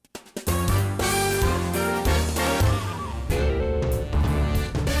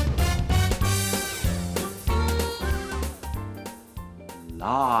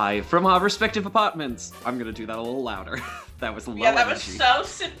live from our respective apartments. I'm gonna do that a little louder. That was low energy. Yeah, that was so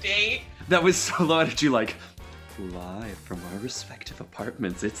sedate. That was so low energy, like, live from our respective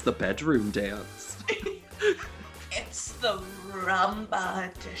apartments. It's the bedroom dance. It's the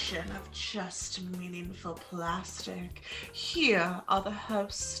rumba edition of Just Meaningful Plastic. Here are the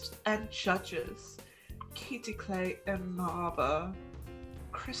hosts and judges, Katie Clay and Narva,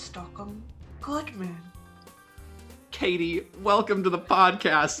 Chris Stockham, Goodman. Katie, welcome to the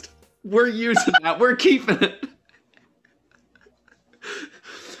podcast. We're using that. We're keeping it.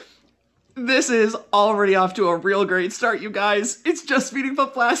 This is already off to a real great start, you guys. It's Just Meaningful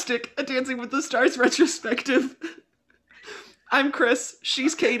Plastic, a Dancing with the Stars retrospective. I'm Chris.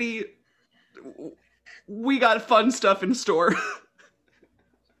 She's Katie. We got fun stuff in store.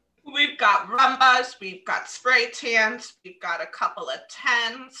 We've got rumbas, we've got spray tans, we've got a couple of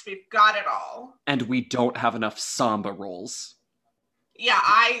tens, we've got it all. And we don't have enough samba rolls. Yeah,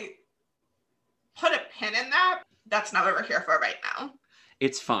 I put a pin in that. That's not what we're here for right now.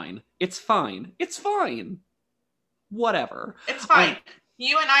 It's fine. It's fine. It's fine. Whatever. It's fine.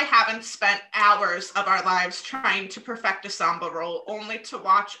 You and I haven't spent hours of our lives trying to perfect a samba roll, only to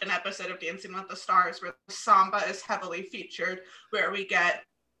watch an episode of Dancing with the Stars where the samba is heavily featured, where we get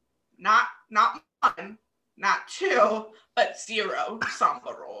not one, not two, but 0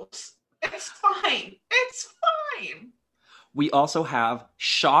 samba rolls. It's fine. It's fine. We also have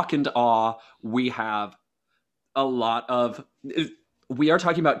shock and awe. We have a lot of... We are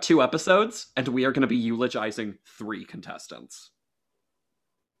talking about 2 episodes, and we are going to be eulogizing 3 contestants.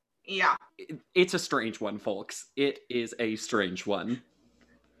 Yeah. It's a strange one, folks. It is a strange one.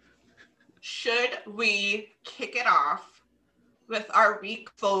 Should we kick it off with our week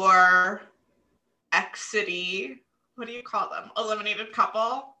 4 X-City, what do you call them? Eliminated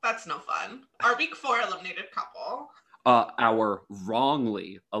couple? That's no fun. Our week 4 eliminated couple. Our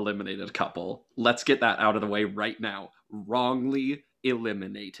wrongly eliminated couple. Let's get that out of the way right now. Wrongly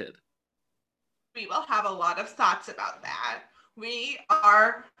eliminated. We will have a lot of thoughts about that. We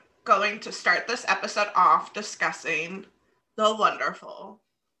are going to start this episode off discussing the wonderful,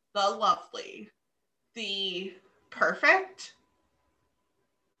 the lovely, the perfect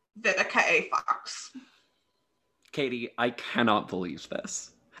Vivica A. Fox. Katie, I cannot believe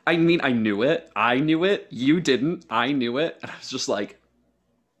this. I mean, I knew it. You didn't. I knew it. And I was just like,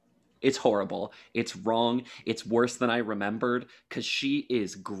 it's horrible. It's wrong. It's worse than I remembered because she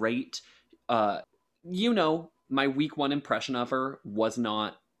is great. You know, my week 1 impression of her was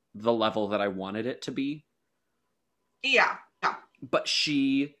not the level that I wanted it to be. Yeah. But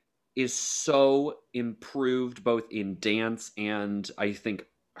she is so improved both in dance and I think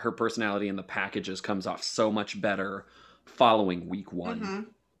her personality in the packages comes off so much better following week 1. Mm-hmm.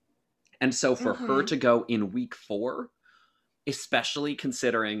 And so for her to go in week 4, especially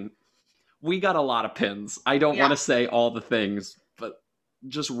considering we got a lot of pins. I don't want to say all the things, but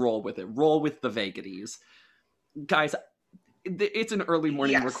just roll with it. Roll with the vagaries. Guys, it's an early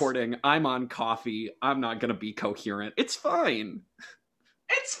morning recording. I'm on coffee. I'm not going to be coherent. It's fine.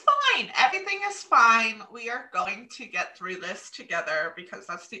 It's fine. Everything is fine. We are going to get through this together because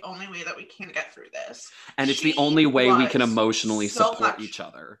that's the only way that we can get through this. And it's the only way we can emotionally support each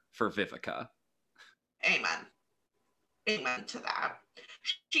other for Vivica. Amen. Amen to that.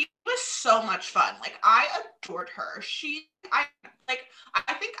 She was so much fun. Like, I adored her. I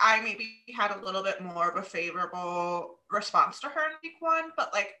think I maybe had a little bit more of a favorable response to her in week 1,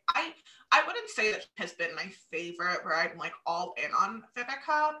 but like I wouldn't say that she has been my favorite where I'm like all in on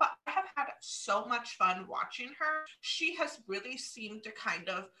Vivica, but I have had so much fun watching her. She has really seemed to kind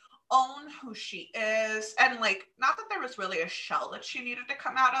of own who she is, and like, not that there was really a shell that she needed to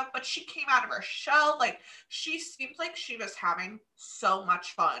come out of, but she came out of her shell. Like, she seemed like she was having so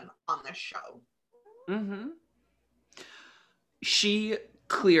much fun on this show. She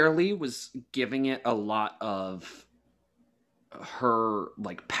clearly was giving it a lot of her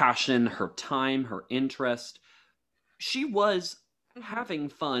like passion, her time, her interest. She was having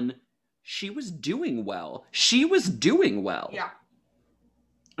fun. She was doing well. Yeah.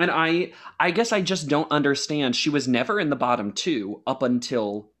 And I guess I just don't understand. She was never in the bottom 2 up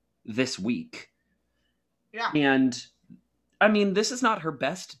until this week. Yeah. And I mean, this is not her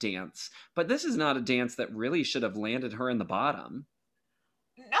best dance, but this is not a dance that really should have landed her in the bottom.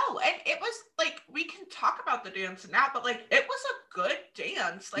 No, and it was like, we can talk about the dance now, but like, it was a good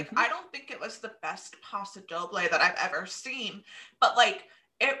dance. Like, I don't think it was the best Paso Doble that I've ever seen, but like,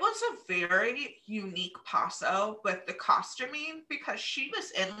 it was a very unique paso with the costuming because she was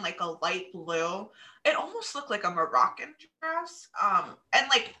in like a light blue. It almost looked like a Moroccan dress. And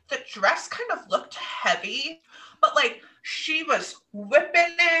like the dress kind of looked heavy, but like she was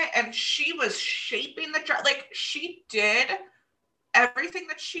whipping it and she was shaping the dress. Like she did everything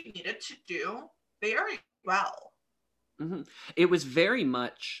that she needed to do very well. Mm-hmm. It was very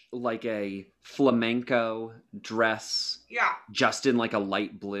much like a flamenco dress, Yeah. just in like a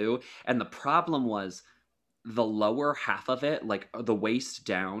light blue. And the problem was the lower half of it, like the waist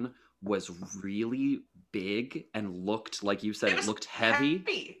down, was really big and looked, like you said, It it was looked heavy.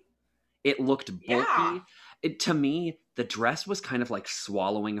 heavy. It looked Yeah. bulky. To me, the dress was kind of like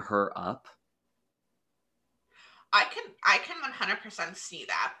swallowing her up. I can 100% see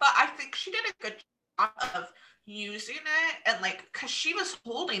that, but I think she did a good job of using it and like because she was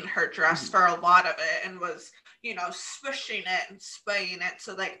holding her dress Mhm. for a lot of it and was swishing it and swaying it.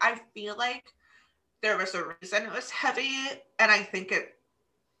 So like I feel like there was a reason it was heavy, and I think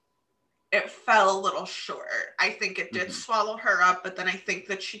it fell a little short. I think it did Mhm. swallow her up, but then I think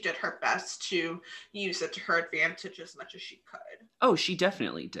that she did her best to use it to her advantage as much as she could. Oh, she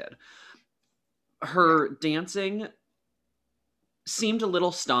definitely did. Yeah. Her dancing seemed a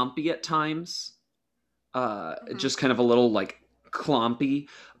little stompy at times, Mm-hmm. just kind of a little like clompy.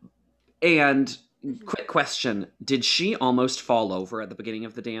 And Mm-hmm. quick question, did she almost fall over at the beginning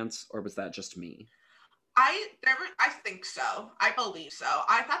of the dance, or was that just me? I think so. I believe so.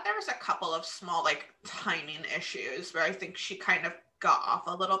 I thought there was a couple of small like timing issues where I think she kind of got off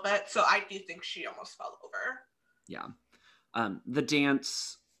a little bit. So I do think she almost fell over. Yeah. The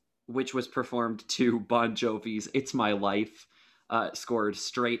dance, which was performed to Bon Jovi's "It's My Life," scored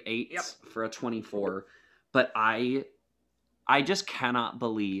straight Yep. eights for a 24. But I just cannot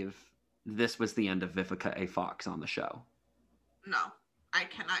believe this was the end of Vivica A. Fox on the show. No, I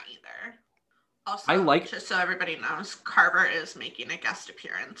cannot either. I Also, like, just so everybody knows, Carver is making a guest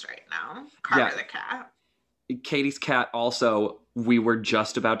appearance right now. yeah, Carver the cat. Katie's cat also, we were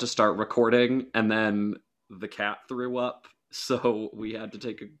just about to start recording, and then the cat threw up, so we had to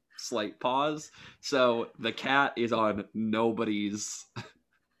take a slight pause. So the cat is on nobody's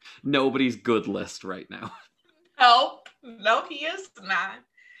good list right now. Nope. No, he is not.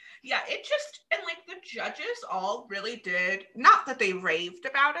 Yeah, it just, and like the judges all really did, not that they raved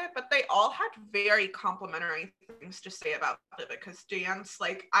about it, but they all had very complimentary things to say about it because dance,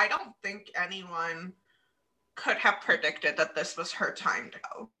 like, I don't think anyone could have predicted that this was her time to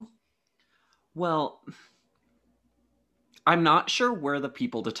go. Well, I'm not sure we're the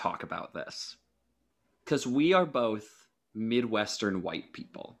people to talk about this because we are both Midwestern white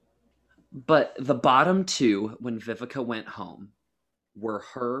people. But the bottom two, when Vivica went home, were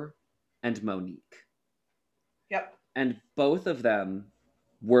her and Monique. Yep. And both of them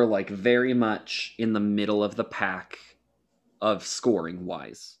were like very much in the middle of the pack of scoring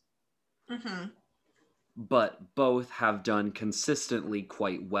wise. Mm-hmm. But both have done consistently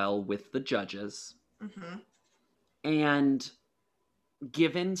quite well with the judges. Mm-hmm. And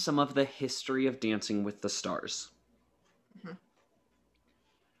given some of the history of Dancing with the Stars, Mm-hmm.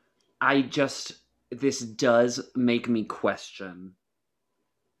 this does make me question,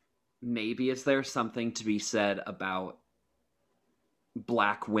 maybe is there something to be said about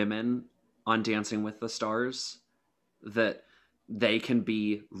black women on Dancing with the Stars, that they can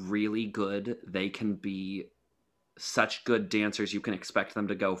be really good, they can be such good dancers, you can expect them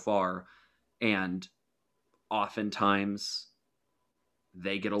to go far, and oftentimes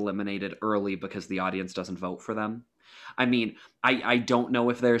they get eliminated early because the audience doesn't vote for them. I mean, I don't know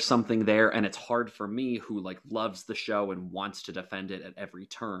if there's something there, and it's hard for me who like loves the show and wants to defend it at every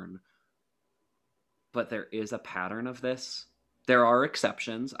turn. But there is a pattern of this. There are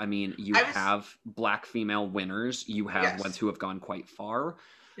exceptions. I mean, you I was, have black female winners, you have ones yes, who have gone quite far,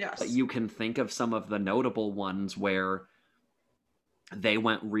 but yes. you can think of some of the notable ones where they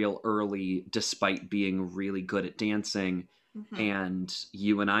went real early despite being really good at dancing. Mm-hmm. And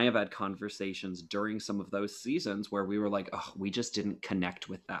you and I have had conversations during some of those seasons where we were like, oh, we just didn't connect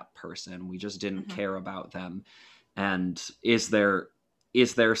with that person. We just didn't Mm-hmm. care about them. And is there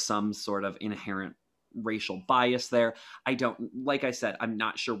some sort of inherent racial bias there? I don't, like I said, I'm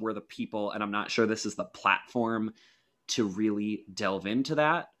not sure we're the people, and I'm not sure this is the platform to really delve into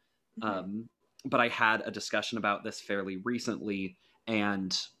that. Mm-hmm. Um, but I had a discussion about this fairly recently,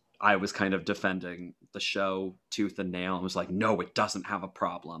 and I was kind of defending the show tooth and nail and was like, no, it doesn't have a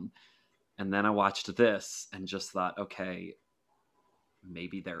problem. And then I watched this and just thought, okay,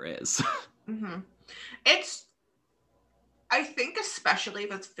 maybe there is. Mm-hmm. It's I think especially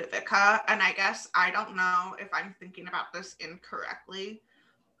with Vivica, and I guess I don't know if I'm thinking about this incorrectly,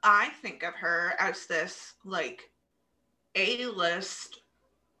 I think of her as this like A-list,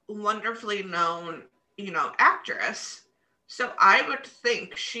 wonderfully known, actress. So I would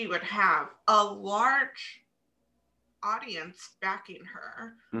think she would have a large audience backing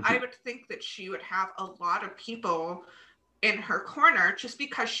her. I Mm-hmm. would think that she would have a lot of people in her corner just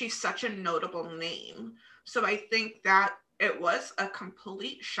because she's such a notable name. So I think that it was a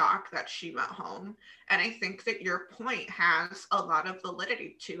complete shock that she went home. And I think that your point has a lot of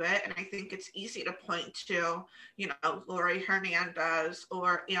validity to it. And I think it's easy to point to, Lori Hernandez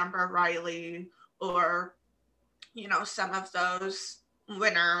or Amber Riley or, some of those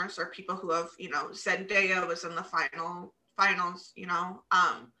winners or people who have, Zendaya was in the finals,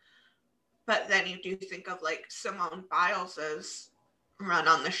 but then you do think of like Simone Biles's run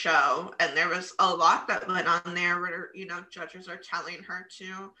on the show, and there was a lot that went on there where judges are telling her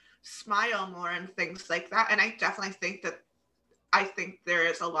to smile more and things like that. And I think there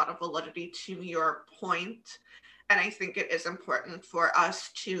is a lot of validity to your point, and I think it is important for us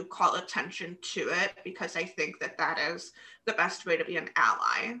to call attention to it because I think that that is the best way to be an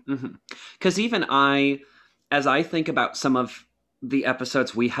ally. Because even as I think about some of the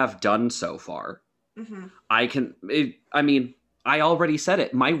episodes we have done so far, Mm-hmm. I mean, I already said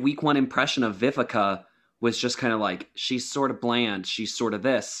it. My week one impression of Vivica was just kind of like, she's sort of bland, she's sort of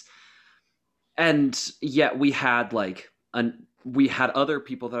this. And yet we had other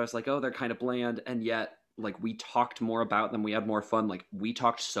people that I was like, oh, they're kind of bland, and yet like we talked more about them, we had more fun. Like we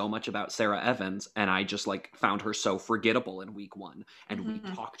talked so much about Sarah Evans, and I just like found her so forgettable in week one, and we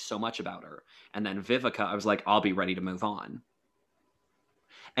Mm-hmm. talked so much about her. And then Vivica, I was like, I'll be ready to move on.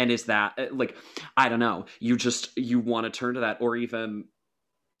 And is that like, I don't know, you want to turn to that, or even,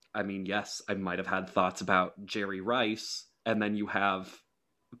 I mean, yes, I might have had thoughts about Jerry Rice, and then you have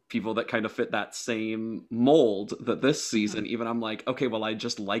people that kind of fit that same mold that this Mm-hmm. season, even I'm like, okay, well, I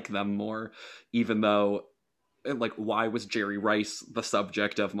just like them more, even though like, why was Jerry Rice the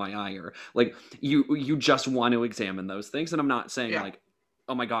subject of my ire? Like, you just want to examine those things, and I'm not saying Yeah. like,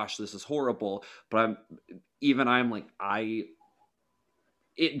 oh my gosh, this is horrible, but I'm like, I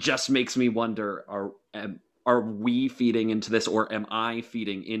it just makes me wonder, are we feeding into this, or am I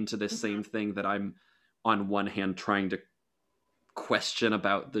feeding into this Mm-hmm. same thing that I'm on one hand trying to question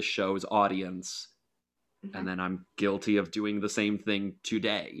about the show's audience, Mm-hmm. and then I'm guilty of doing the same thing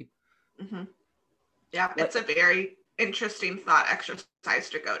today. Mm-hmm. Yeah, it's Like, a very interesting thought exercise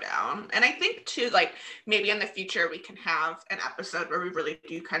to go down. And I think too, like maybe in the future we can have an episode where we really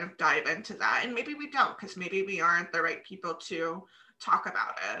do kind of dive into that. And maybe we don't, because maybe we aren't the right people to talk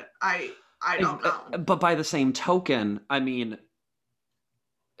about it. I don't know. but by the same token, I mean,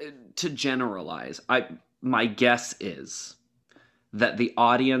 to generalize, I my guess is that the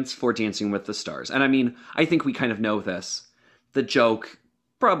audience for Dancing with the Stars, and I mean, I think we kind of know this. The joke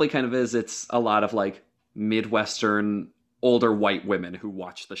probably kind of is, it's a lot of like Midwestern older white women who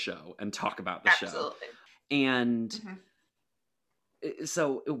watch the show and talk about the show. Absolutely. And Mm-hmm.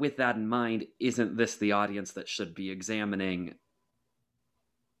 so with that in mind, isn't this the audience that should be examining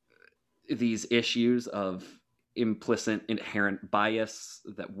these issues of implicit inherent bias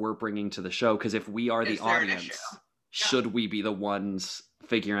that we're bringing to the show? Because if we are the Is there an issue? audience, Yeah. should we be the ones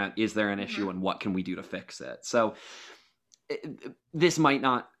figuring out, is there an issue, Mm-hmm. and what can we do to fix it? So this might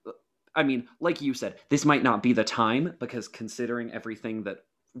not, I mean, like you said, this might not be the time, because considering everything that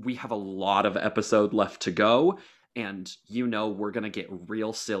we have, a lot of episode left to go, and we're gonna get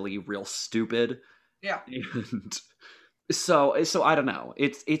real silly, real stupid. Yeah. And so I don't know.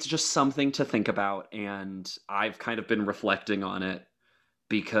 It's just something to think about, and I've kind of been reflecting on it, Mm-hmm.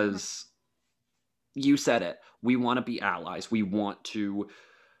 because you said it. We want to be allies. We want to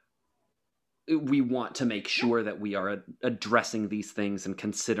make Yeah. sure that we are addressing these things and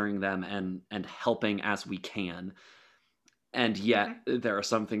considering them, and helping as we can. And yet Mm-hmm. there are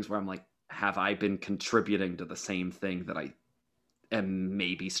some things where I'm like, have I been contributing to the same thing that I am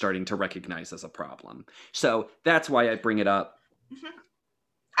maybe starting to recognize as a problem? So that's why I bring it up. Mm-hmm.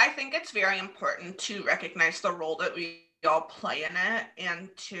 I think it's very important to recognize the role that we all play in it and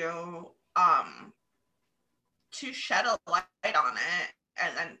to shed a light on it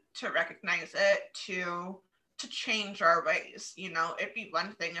and then to recognize it, to change our ways. It'd be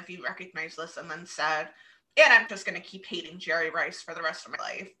one thing if you recognize this and then said, and I'm just going to keep hating Jerry Rice for the rest of my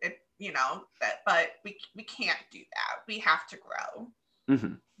life. But we can't do that. We have to grow.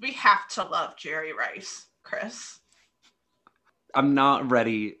 Mm-hmm. We have to love Jerry Rice, Chris. I'm not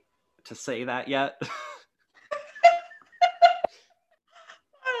ready to say that yet.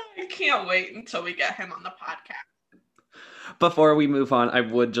 I can't wait until we get him on the podcast. Before we move on, I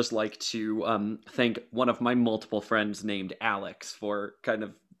would just like to thank one of my multiple friends named Alex for kind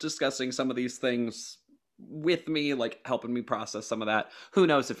of discussing some of these things with me, like helping me process some of that. Who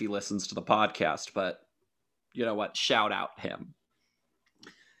knows if he listens to the podcast, but you know what? Shout out him.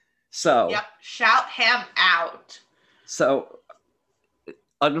 So, Yep, shout him out. So,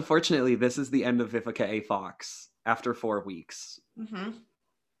 unfortunately, this is the end of Vivica A. Fox after 4 weeks,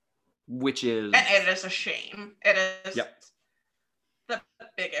 which is... And it is a shame. It is Yep. the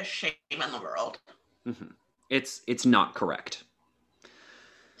biggest shame in the world. It's not correct.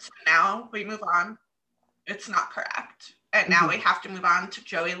 So now we move on. It's not correct. And now we have to move on to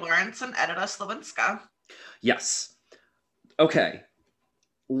Joey Lawrence and Edita Slawinska. Yes. Okay.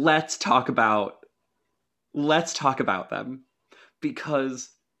 Let's talk about them. Because,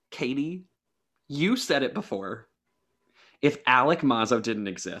 Katie, you said it before. If Alec Mazzo didn't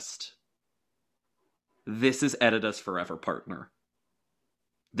exist, this is Edita's forever partner.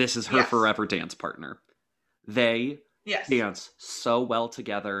 This is her forever dance partner. They dance so well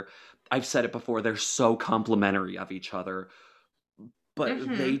together. I've said it before, they're so complimentary of each other.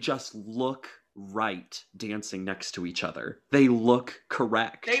 But they just look right dancing next to each other. They look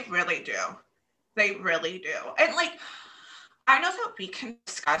correct. They really do. They really do. And like, I know that we can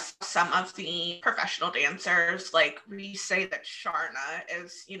discuss some of the professional dancers. Like, we say that Sharna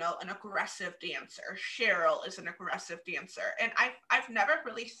is, you know, an aggressive dancer. Cheryl is an aggressive dancer. And I've never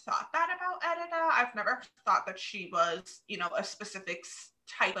really thought that about Edita. I've never thought that she was, you know, a specific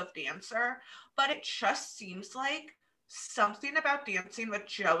type of dancer. But it just seems like something about dancing with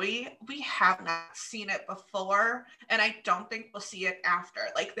Joey, we have not seen it before, and I don't think we'll see it after.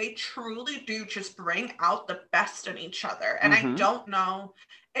 Like, they truly do just bring out the best in each other, and I don't know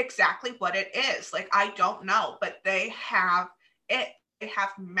exactly what it is. Like, I don't know, but they have it. They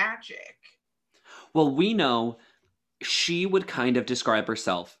have magic. Well, we know she would kind of describe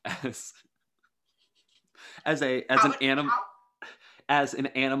herself as an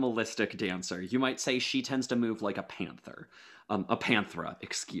animalistic dancer. You might say she tends to move like a panther. A panthera,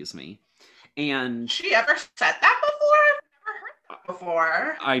 excuse me. And she ever said that before? I've never heard that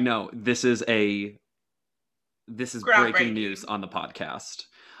before. I know. This is breaking news on the podcast.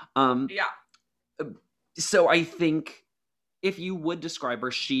 So I think if you would describe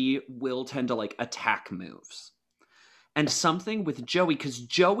her, she will tend to like attack moves. And something with Joey, because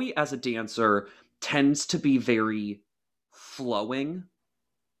Joey as a dancer tends to be very flowing.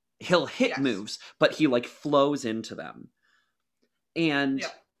 He'll hit moves, but he like flows into them. And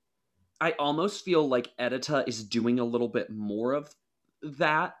I almost feel like Edita is doing a little bit more of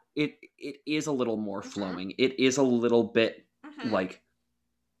that. It is a little more flowing. It is a little bit like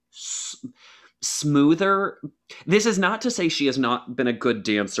smoother. This is not to say she has not been a good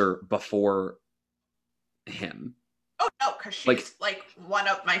dancer before him. Oh, no, because she's like one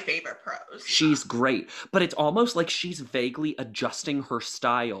of my favorite pros. She's great. But it's almost like she's vaguely adjusting her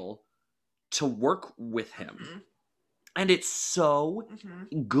style to work with him. And it's so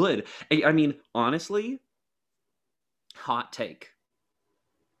good. I mean, honestly, hot take.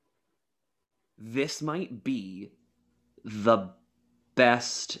 This might be the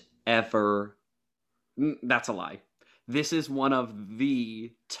best ever. That's a lie. This is one of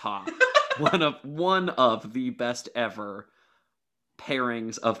the top. one of the best ever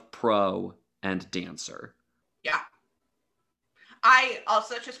pairings of pro and dancer. Yeah. I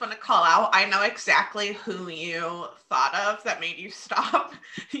also just want to call out, I know exactly who you thought of that made you stop.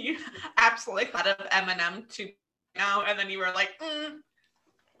 You absolutely thought of Eminem 2.0, and then you were like,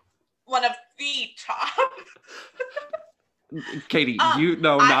 one of the top. Katie, you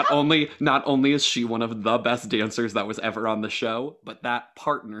know, not only is she one of the best dancers that was ever on the show, but that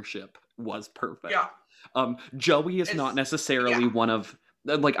partnership was perfect. Yeah. Joey is not necessarily one of,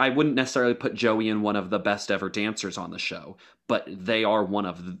 like, I wouldn't necessarily put Joey in one of the best ever dancers on the show, but they are one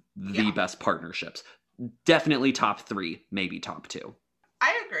of the best partnerships. Definitely top 3, maybe top 2.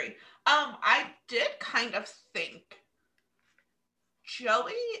 I agree. I did kind of think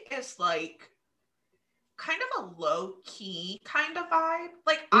Joey is like kind of a low-key kind of vibe.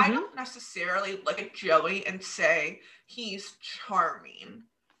 Like, I don't necessarily look at Joey and say he's charming,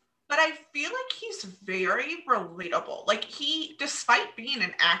 but I feel like he's very relatable. Like, he, despite being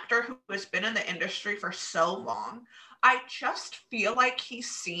an actor who has been in the industry for so long, I just feel like he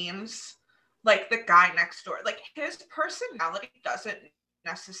seems like the guy next door. Like, his personality doesn't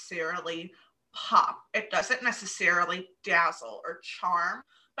necessarily pop. It doesn't necessarily dazzle or charm,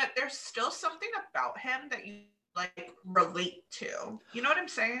 but there's still something about him that you like relate to. You know what I'm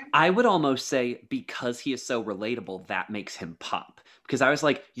saying? I would almost say because he is so relatable, that makes him pop. Because I was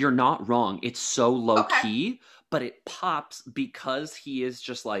like, you're not wrong. It's so low key, but it pops because he is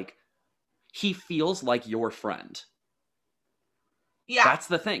just like, he feels like your friend. Yeah. That's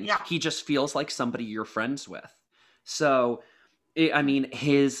the thing. Yeah. He just feels like somebody you're friends with. So, I mean,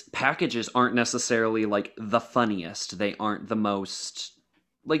 his packages aren't necessarily like the funniest. They aren't the most,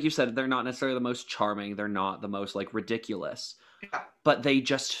 like you said, they're not necessarily the most charming. They're not the most like ridiculous, Yeah. but they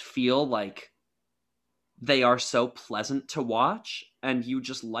just feel like they are so pleasant to watch, and you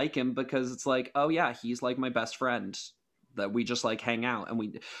just like him because it's like, oh yeah, he's like my best friend that we just like hang out,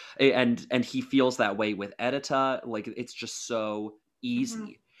 and and he feels that way with Edita. Like, it's just so Hmm.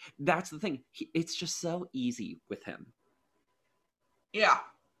 easy. That's the thing. It's just so easy with him. Yeah.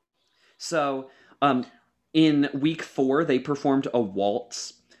 So, in week 4, they performed a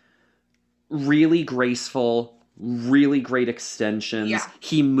waltz. Really graceful, really great extensions. Yeah.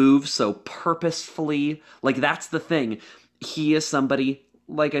 He moves so purposefully. Like, that's the thing. He is somebody,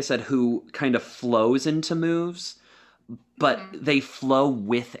 like I said, who kind of flows into moves, but Hmm. they flow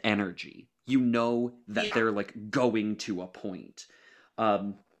with energy. You know that Yeah. they're like going to a point.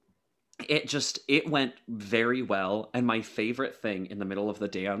 Um, it went very well, and my favorite thing in the middle of the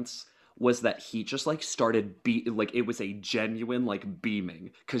dance was that he just like started like, it was a genuine like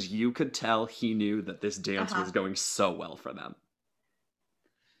beaming, because you could tell he knew that this dance Uh-huh. was going so well for them.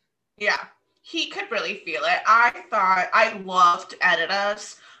 Yeah. He could really feel it. I thought I loved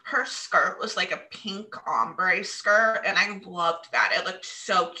Edita's. Her skirt was like a pink ombre skirt, and I loved that. It looked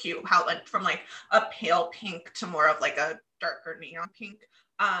so cute how it went from like a pale pink to more of like a darker neon pink.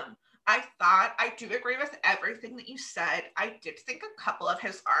 I thought I do agree with everything that you said. I did think a couple of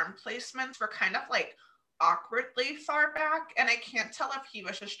his arm placements were kind of like awkwardly far back, and I can't tell if he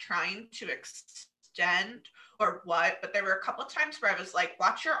was just trying to extend or what, but there were a couple of times where I was like,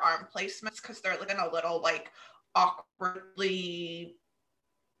 watch your arm placements because they're looking a little like awkwardly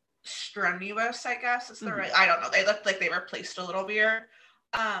strenuous, I guess is the Mhm. right. I don't know. They looked like they were placed a little weird.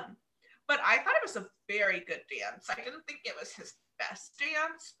 But I thought it was a very good dance. I didn't think it was his best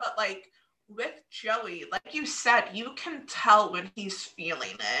dance, but like with Joey, like you said, you can tell when he's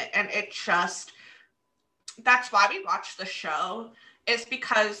feeling it. And it just, that's why we watch the show, is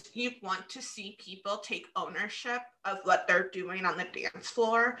because you want to see people take ownership of what they're doing on the dance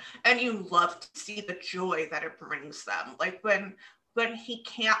floor, and you love to see the joy that it brings them, like when he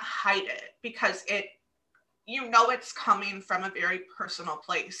can't hide it because it, you know, it's coming from a very personal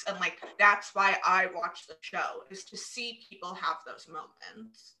place, and like that's why I watch the show, is to see people have those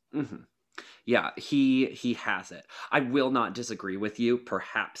moments. Mhm. Yeah, he has it. I will not disagree with you.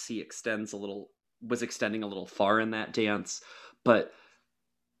 Perhaps he was extending a little far in that dance, but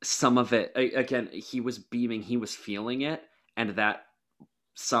some of it, again, he was beaming, he was feeling it, and that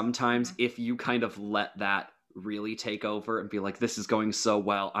sometimes, Mhm. if you kind of let that really take over and be like, this is going so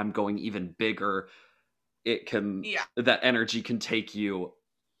well, I'm going even bigger, it can Yeah. that energy can take you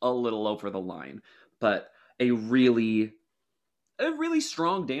a little over the line. But a Mhm. really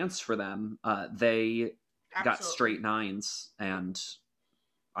strong dance for them. They got Absolutely. straight nines, and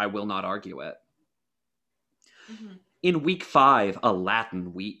I will not argue it. Mhm. In week 5, a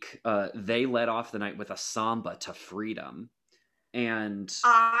Latin week, they led off the night with a samba to freedom. And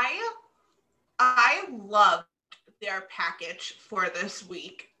I I loved their package for this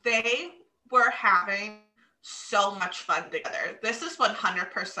week. They were having so much fun together. This is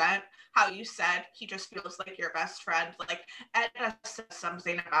 100% how you said he just feels like your best friend. Like Edna says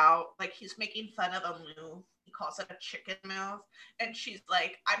something about like he's making fun of a move. He calls it a chicken move. And she's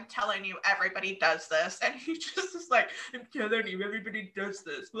like, I'm telling you, everybody does this. And he just is like, I'm telling you, everybody does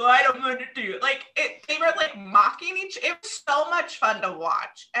this. Well, I don't want to do it. Like they were like mocking each. It was so much fun to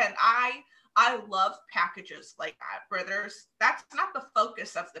watch. And I love packages like that where there's, that's not the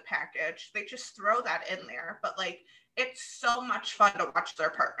focus of the package. They just throw that in there, but like it's so much fun to watch their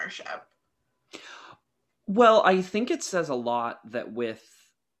partnership. well, I think it says a lot that with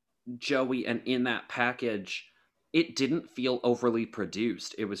Joey and in that package, it didn't feel overly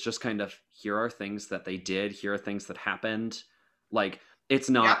produced. It was just kind of, here are things that they did, here are things that happened. Like, it's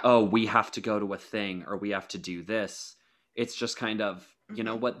not, Yep. oh, we have to go to a thing or we have to do this. It's just kind of, you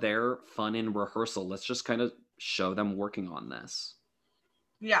know Hmm. what, they're fun in rehearsal. Let's just kind of show them working on this.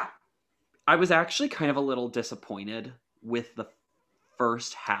 Yeah. I was actually kind of a little disappointed with the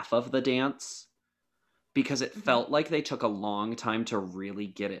first half of the dance, because it Hmm. felt like they took a long time to really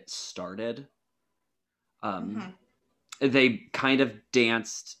get it started. Um, Hmm. they kind of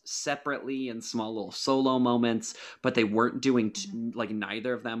danced separately in small little solo moments, but they weren't doing Hmm. like,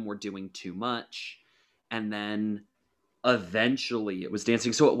 neither of them were doing too much. And then eventually it was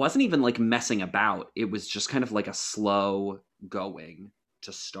dancing, so it wasn't even like messing about. It was just kind of like a slow going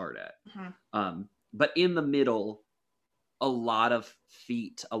to start it. Hmm. But in the middle, a lot of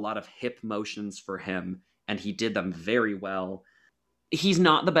feet, a lot of hip motions for him, and he did them very well. he's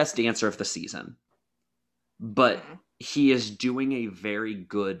not the best dancer of the season, but Mhm. he is doing a very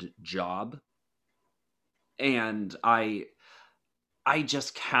good job. And I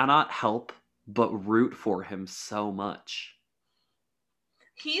just cannot help but root for him so much.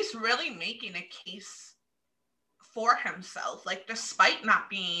 He's really making a case for himself, like despite not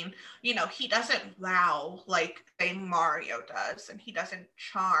being, he doesn't wow like say Mario does, and he doesn't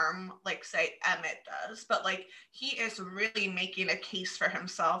charm like say Emmett does, but like he is really making a case for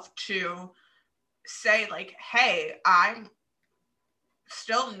himself to say like, hey, I'm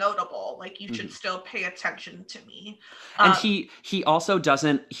still notable, like you should Mhm. still pay attention to me. And um he also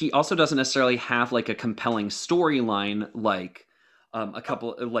doesn't necessarily have like a compelling storyline like a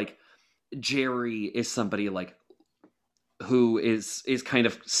couple like Jerry is somebody like who is kind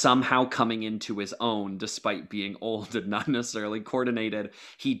of somehow coming into his own despite being old and not necessarily coordinated.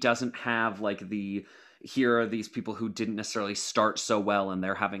 He doesn't have like the here are these people who didn't necessarily start so well and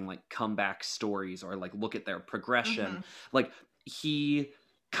they're having like comeback stories or like look at their progression. mhm. Like he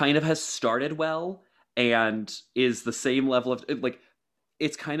kind of has started well and is the same level of like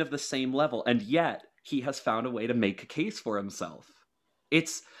it's kind of the same level and yet he has found a way to make a case for himself.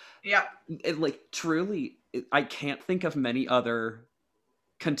 It's Yep. like truly I can't think of many other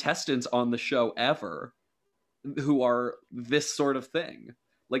contestants on the show ever who are this sort of thing.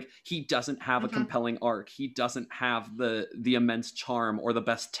 Like he doesn't have a Mhm. compelling arc, he doesn't have the immense charm or the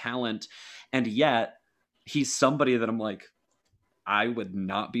best talent, and yet he's somebody that I'm like, I would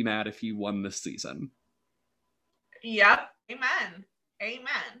not be mad if he won this season. Yep. Amen.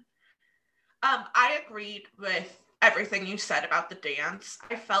 Amen. I agreed with everything you said about the dance.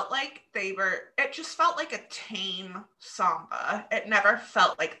 I felt like it just felt like a tame samba. It never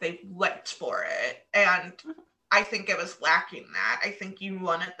felt like they went for it. And I think it was lacking that. I think you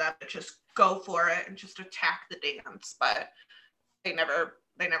wanted them to just go for it and just attack the dance, but they never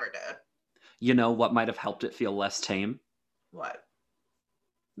did. You know what might have helped it feel less tame? What?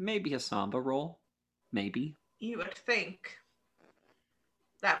 Maybe a samba roll. Maybe. You would think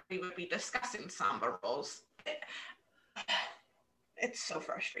that we would be discussing samba rolls. It's so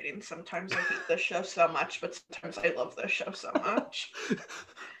frustrating. Sometimes I hate this show so much, but sometimes I love this show so much.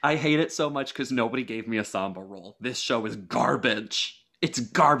 I hate it so much because nobody gave me a samba roll. This show is garbage. It's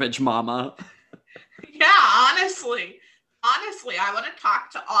garbage, mama. Yeah, honestly. Honestly, I want to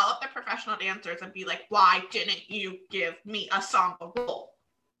talk to all of the professional dancers and be like, why didn't you give me a samba roll?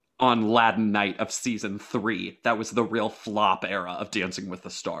 On Latin Night of season 3, that was the real flop era of Dancing with the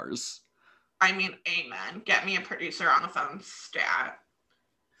Stars. I mean, amen. Get me a producer on the phone stat.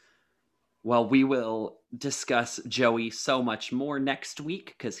 Well, we will discuss Joey so much more next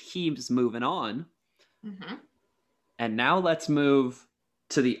week because he's moving on. Mm-hmm. And now let's move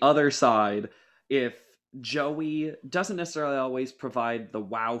to the other side. If Joey doesn't necessarily always provide the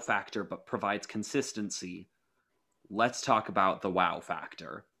wow factor, but provides consistency, let's talk about the wow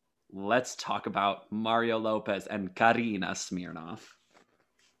factor. Let's talk about Mario Lopez and Karina Smirnoff.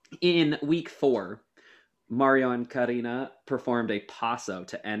 In week 4, Mario and Karina performed a paso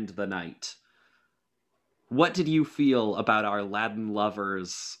to end the night. What did you feel about our Latin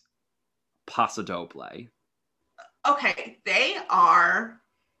lovers' paso doble? Okay, they are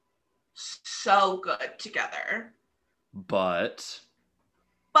so good together. But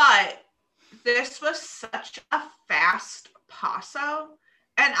But this was such a fast paso.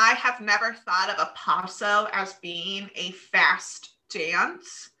 And I have never thought of a paso as being a fast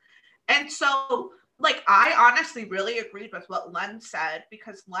dance. And so, like, I honestly really agreed with what Len said,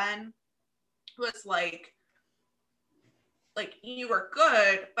 because Len was like, you were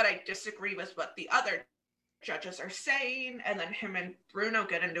good, but I disagree with what the other judges are saying. And then him and Bruno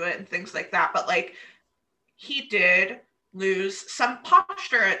get into it and things like that. But like, he did lose some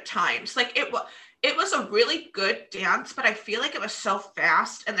posture at times. Like it was a really good dance, but I feel like it was so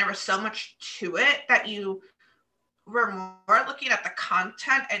fast and there was so much to it that you were more looking at the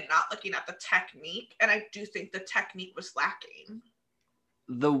content and not looking at the technique. And I do think the technique was lacking.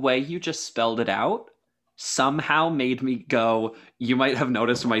 the way you just spelled it out somehow made me go, you might have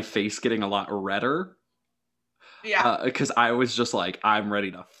noticed my face getting a lot redder. Yeah. Because I was just like, I'm ready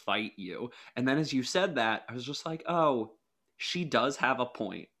to fight you. And then as you said that, I was just like, oh, she does have a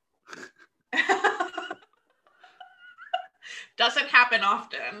point. Doesn't happen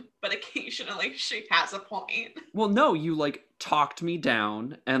often, but occasionally she has a point. Well, no, you like talked me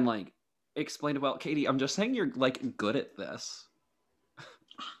down and like explained about Katie. I'm just saying you're like good at this.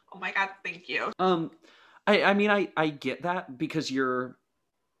 Oh my God, thank you. I mean I get that because you're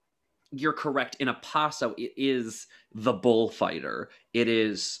correct. In a paso, it is the bullfighter. It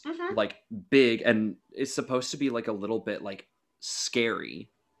is Mm-hmm. like big and it's supposed to be like a little bit like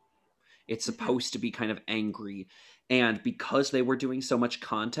scary. It's Mhm. supposed to be kind of angry. And because they were doing so much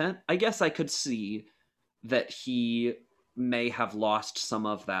content, I guess I could see that he may have lost some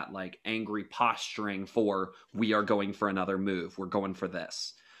of that like angry posturing for we are going for another move. We're going for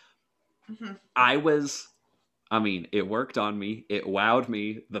this. Mhm. I mean, it worked on me. It wowed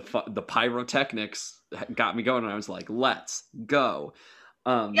me. The pyrotechnics got me going and I was like, "Let's go."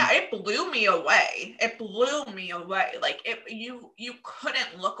 Yeah, it blew me away. It blew me away. Like you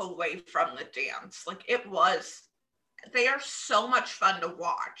couldn't look away from the dance. Like it was they are so much fun to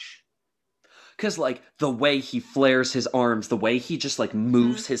watch. Cause like the way he flares his arms, the way he just like Mhm.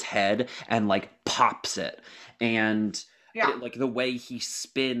 moves his head and like pops it, and Yeah. like the way he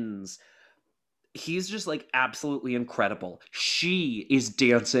spins, he's just like absolutely incredible. She is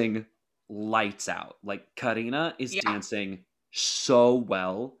dancing lights out. Like Karina is Yeah. dancing so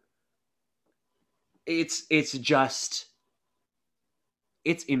well. It's just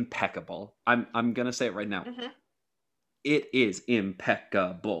it's impeccable. I'm gonna say it right now. Mhm. It is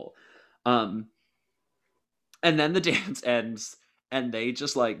impeccable. Um, and then the dance ends and they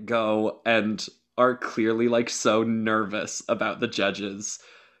just like go and are clearly like so nervous about the judges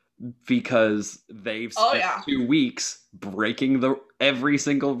because they've Oh spent yeah. 2 weeks breaking the every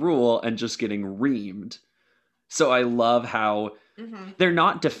single rule and just getting reamed. So I love how Mhm. they're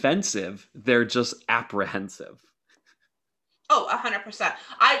not defensive, they're just apprehensive. Oh, 100%.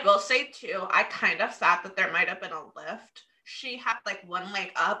 I will say too, I kind of thought that there might have been a lift. She had like one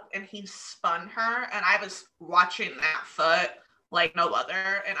leg up and he spun her, and I was watching that foot like no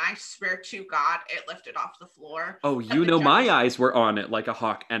other. And I swear to God, it lifted off the floor. Oh, And you the know my judges, eyes were on it like a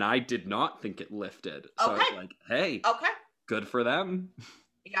hawk and I did not think it lifted. So I was okay, like, "Hey, okay, good for them."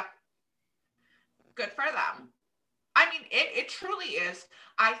 yep, good for them. I mean, it truly is.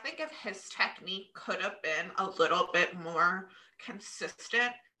 I think if his technique could have been a little bit more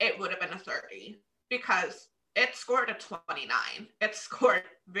consistent, it would have been a 30 because it scored a 29. It scored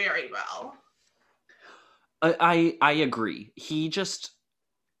very well. I agree. He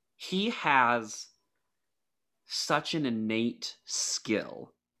has such an innate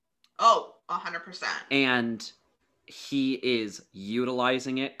skill Oh, 100%. and he is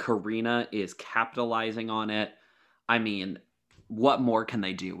utilizing it. Karina is capitalizing on it. I mean, what more can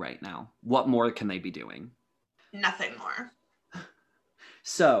they do right now? What more can they be doing? Nothing more.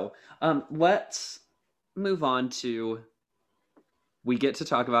 So, let's move on to we get to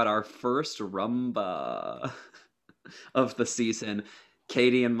talk about our first rumba of the season.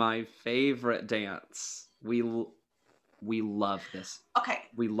 Katie and my favorite dance. We love this. Okay,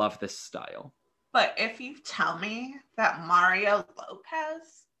 We love this style. but if you tell me that Mario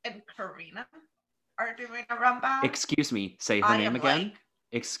Lopez and Karina are doing a rumba, Excuse me, say her I name am again. like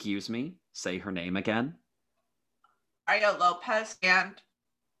Excuse me, say her name again. Mario Lopez and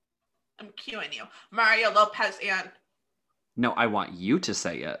I'm cueing you. Mario Lopez and No, I want you to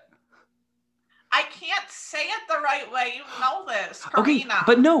say it. I can't say it the right way. You know this, Okay,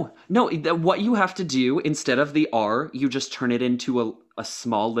 but Karina. no, what you have to do instead of the R, you just turn it into a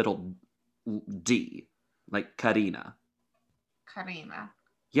small little D, like Karina. Karina.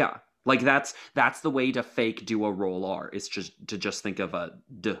 Yeah, like that's the way to fake do a roll R. Is just to just think of a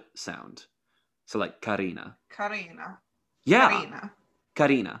D sound. So like Karina. Karina. Yeah, Karina.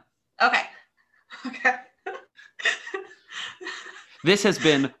 Karina. Okay. Okay. This has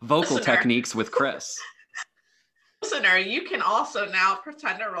been Vocal Listener, Techniques with Chris. listener, you can also now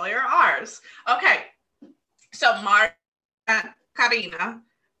pretend to roll your R's. Okay. So Mar and Karina.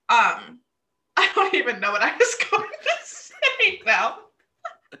 I don't even know what I was going to say now.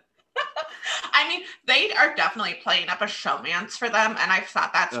 I mean, they are definitely playing up a showmance for them, and I've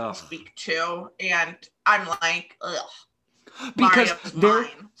thought that Ugh. this week too. And I'm like, ugh. Because Mario's they're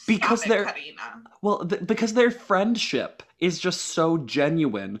mine. because Stop it, they're Karina. well because their friendship is just so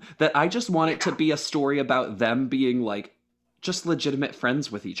genuine that I just want it to Yeah. be a story about them being like just legitimate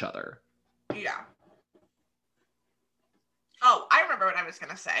friends with each other. Yeah. Oh, I remember what I was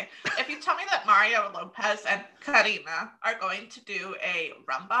going to say. If you tell me that Mario Lopez and Karina are going to do a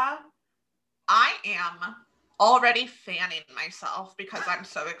rumba, I am already fanning myself because I'm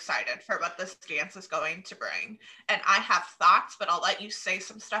so excited for what this dance is going to bring. And I have thoughts, but I'll let you say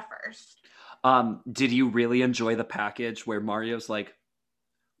some stuff first. Did you really enjoy the package where Mario's like,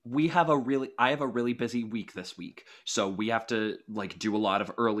 I have a really busy week this week, so we have to like do a lot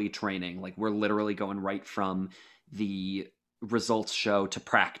of early training. Like we're literally going right from the results show to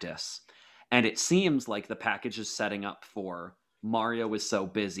practice. And it seems like the package is setting up for Mario is so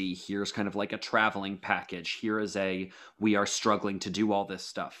busy. Here's kind of like a traveling package. Here is we are struggling to do all this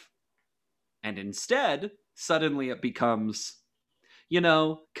stuff. And instead, suddenly it becomes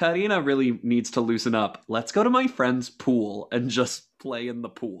Karina really needs to loosen up. Let's go to my friend's pool and just play in the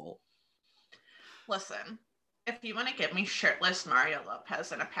pool. Listen, if you want to give me shirtless Mario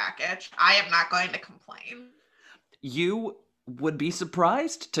Lopez in a package, I am not going to complain. You would be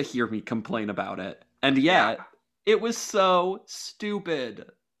surprised to hear me complain about it. And Yeah. yet, it was so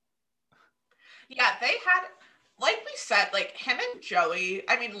stupid. Yeah, they had, like we said, like him and Joey.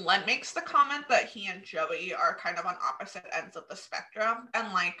 I mean, Len makes the comment that he and Joey are kind of on opposite ends of the spectrum.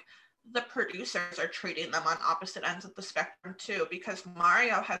 And like the producers are treating them on opposite ends of the spectrum too, because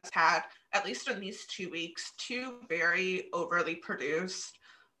Mario has had, at least in these 2 weeks, two very overly produced,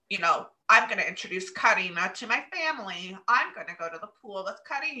 I'm going to introduce Karina to my family. I'm going to go to the pool with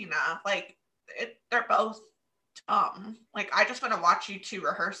Karina. Like, they're both dumb. Like, I just want to watch you two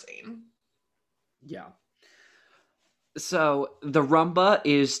rehearsing. Yeah. So the rumba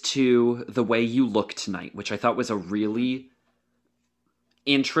is to The Way You Look Tonight, which I thought was a really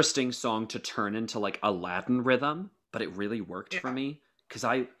interesting song to turn into like a Latin rhythm, but it really worked for Yeah. me because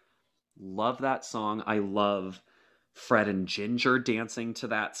I love that song. I love Fred and Ginger dancing to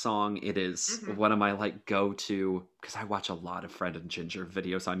that song. It is Mm-hmm. one of my like go-to because I watch a lot of Fred and Ginger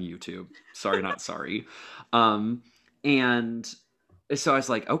videos on YouTube. Sorry, not sorry. And so I was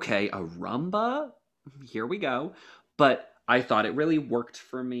like, okay, a rumba? Here we go. But I thought it really worked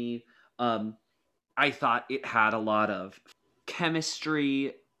for me. I thought it had a lot of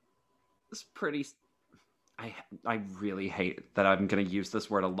chemistry. It's pretty. I really hate that I'm going to use this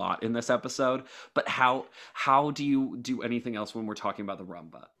word a lot in this episode. But how do you do anything else when we're talking about the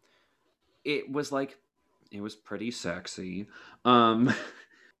rumba? It was like it was pretty sexy. Um,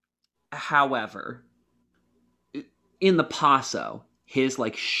 however, in the paso, his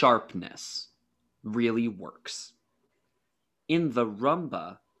like sharpness really works. In the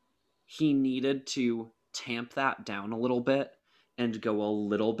rumba, he needed to tamp that down a little bit and go a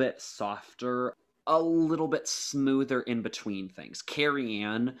little bit softer, a little bit smoother in between things. Carrie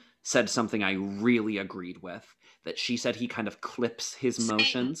Ann said something I really agreed with, that she said he kind of clips his Same.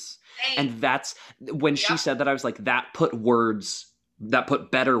 motions. Same. And that's when she Yep. said that, I was like, that put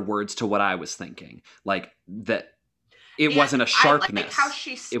better words to what I was thinking. Like that it And wasn't a I like how sharpness,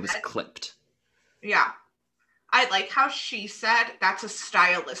 she it was said, clipped. yeah, I like how she said that's a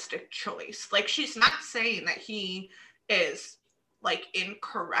stylistic choice. Like, she's not saying that he is like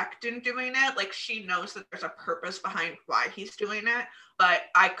incorrect in doing it. Like, she knows that there's a purpose behind why he's doing it. But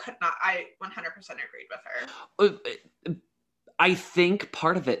I 100% agreed with her. I think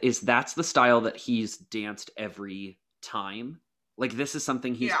part of it is that's the style that he's danced every time. Like, this is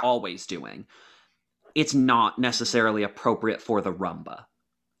something he's Yeah. always doing. It's not Mm-hmm. necessarily appropriate for the rumba,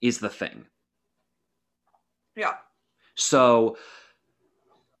 is the thing. Yeah. So,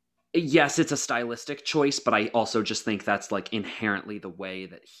 yes, it's a stylistic choice, but I also just think that's like inherently the way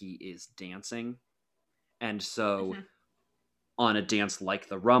that he is dancing. And so, Mm-hmm. on a dance like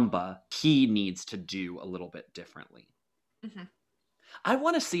the rumba, he needs to do a little bit differently. Mm-hmm. I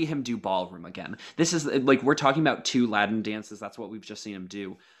want to see him do ballroom again. This is like we're talking about two Latin dances. That's what we've just seen him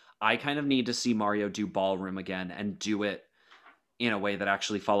do. I kind of need to see Mario do ballroom again and do it in a way that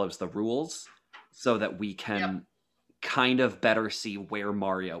actually follows the rules so that we Yep. can kind of better see where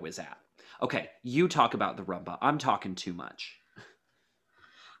Mario is at. Okay, you talk about the rumba. I'm talking too much.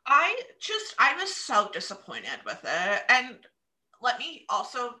 I was so disappointed with it. And let me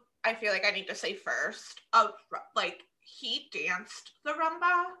also, I feel like I need to say first, like, he danced the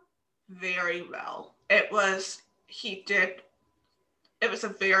rumba very well. It was a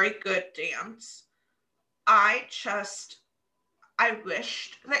very good dance. I just, I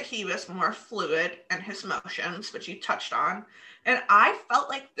wished that he was more fluid in his motions, which you touched on. And I felt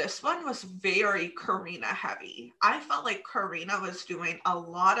like this one was very Karina heavy. I felt like Karina was doing a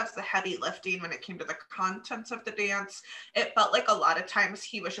lot of the heavy lifting when it came to the contents of the dance. It felt like a lot of times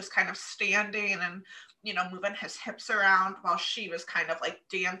he was just kind of standing and, moving his hips around while she was kind of like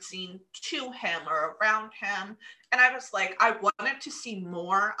dancing to him or around him. And I was like, I wanted to see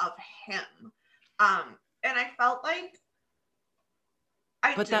more of him. And I felt like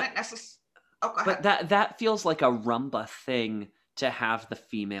I But didn't that necessarily. Oh, go but ahead. that feels like a rumba thing to have the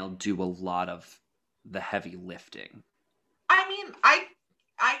female do a lot of the heavy lifting. I mean, I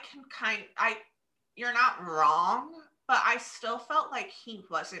can you're not wrong, but I still felt like he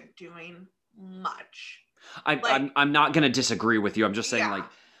wasn't doing much. I, Like, I'm not going to disagree with you. I'm just saying, yeah,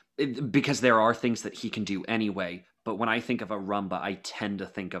 like, because there are things that he can do anyway. But when I think of a rumba, I tend to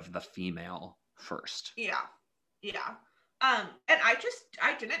think of the female first. yeah, yeah. And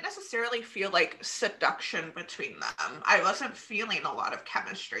I didn't necessarily feel like seduction between them. I wasn't feeling a lot of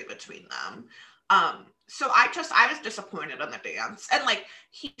chemistry between them. So I was disappointed in the dance. And like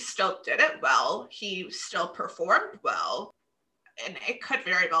he still did it well. He still performed well. And it could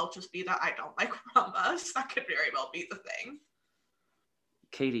very well just be that I don't like rumbas. That could very well be the thing.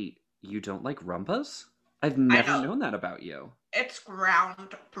 Katie, you don't like rumbas? I've I never know. known that about you. It's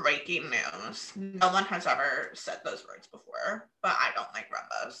groundbreaking news. No one has ever said those words before, but I don't like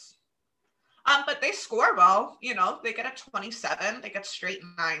rumbas. But they score well, you know, they get a 27, they get straight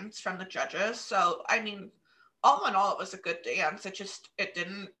nines from the judges. So, I mean, all in all, it was a good dance. It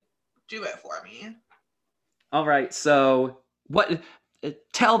didn't do it for me. All right, so what?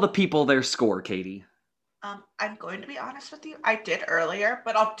 Tell the people their score, Katie. I'm going to be honest with you. I did earlier,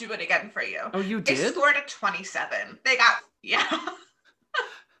 but I'll do it again for you. Oh, you They did? scored a 27. They got, yeah.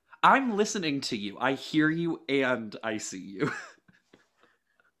 I'm listening to you. I hear you and I see you.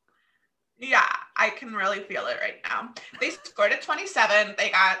 Yeah, I can really feel it right now. They scored a 27.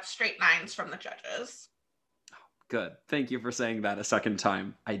 They got straight nines from the judges. Good. Thank you for saying that a second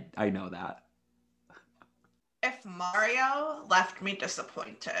time. I know that. If Mario left me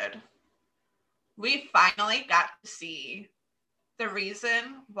disappointed, we finally got to see the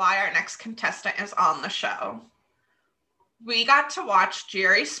reason why our next contestant is on the show. We got to watch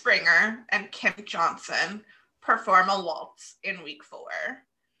Jerry Springer and Kim Johnson perform a waltz in week 4.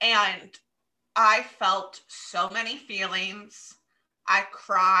 And I felt so many feelings. I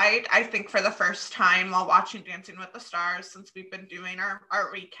cried, I think, for the first time while watching Dancing with the Stars since we've been doing our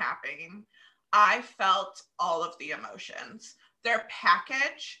recapping. I felt all of the emotions. Their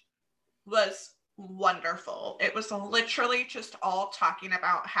package was wonderful. It was literally just all talking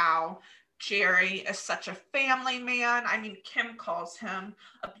about how Jerry is such a family man. I mean, Kim calls him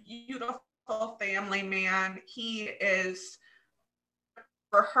a beautiful family man. He is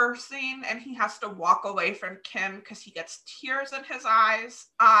rehearsing and he has to walk away from Kim because he gets tears in his eyes.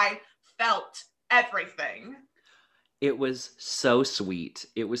 I felt everything. It was so sweet.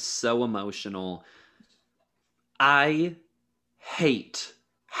 It was so emotional. I hate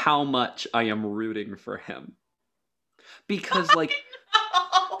how much I am rooting for him. Because, like,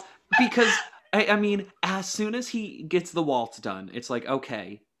 because, I mean, as soon as he gets the waltz done, it's like,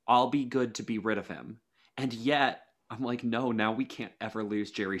 okay, I'll be good to be rid of him. And yet, I'm like, no, now we can't ever lose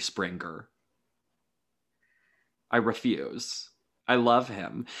Jerry Springer. I refuse. I love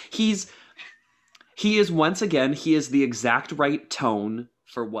him. He is once again, he is the exact right tone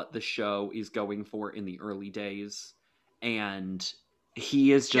for what the show is going for in the early days. And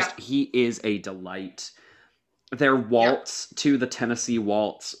he is just, Yeah. he is a delight. Their waltz to the Tennessee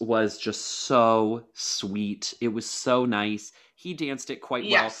Waltz was just so sweet. It was so nice. He danced it quite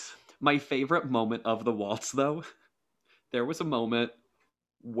well. My favorite moment of the waltz, though, there was a moment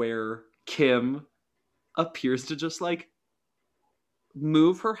where Kim appears to just like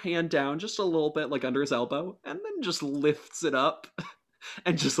move her hand down just a little bit, like under his elbow, and then just lifts it up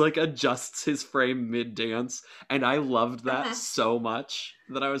and just like adjusts his frame mid dance. And I loved that so much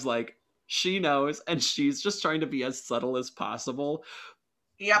that I was like, she knows, and she's just trying to be as subtle as possible.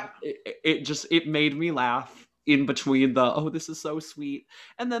 Yep. It made me laugh in between the, oh, this is so sweet.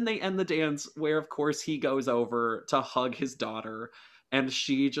 And then they end the dance where, of course, he goes over to hug his daughter, and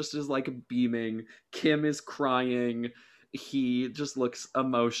she just is like beaming. Kim is crying. He just looks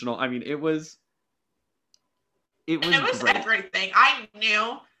emotional. I mean, it was great. Everything. I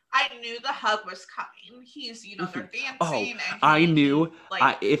knew the hug was coming. He's, you know, they're dancing, and I knew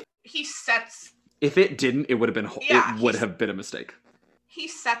he sets. If it didn't, it would have been it would have been a mistake. He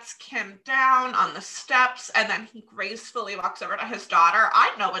sets Kim down on the steps, and then he gracefully walks over to his daughter.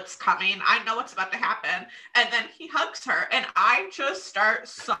 I know it's coming. I know what's about to happen. And then he hugs her, and I just start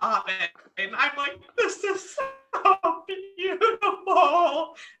sobbing. And I'm like, this is so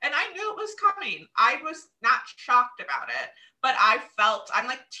beautiful. And I knew it was coming. I was not shocked about it, but I'm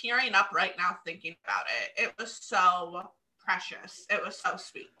like tearing up right now thinking about it. It was so precious. It was so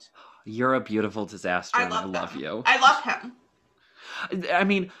sweet. You're a beautiful disaster, and I love you. I love him. I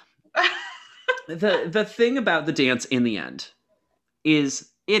mean, the thing about the dance in the end is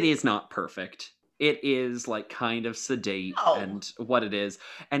it is not perfect. It is like kind of sedate and what it is,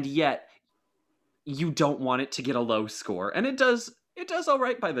 and yet you don't want it to get a low score, and it does all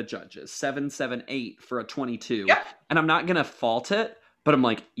right by the judges. 778 for a 22. Yep. And I'm not gonna fault it, but I'm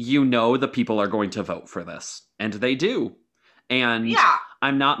like, you know, the people are going to vote for this, and they do, and yeah,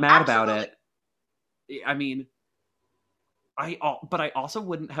 I'm not mad about it. I mean, but I also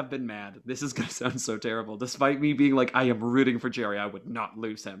wouldn't have been mad. This is going to sound so terrible. Despite me being like, I am rooting for Jerry, I would not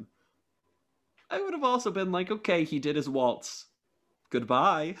lose him. I would have also been like, okay, he did his waltz.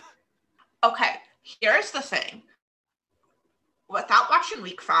 Goodbye. Okay, here's the thing. without watching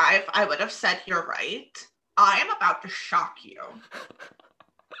week 5, I would have said you're right. I am about to shock you.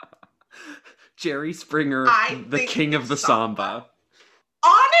 Jerry Springer, I the think king of the samba.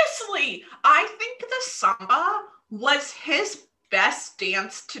 Honestly, I think the samba was his best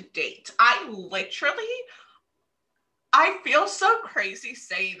dance to date. I feel so crazy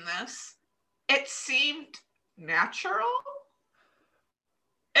saying this. It seemed natural.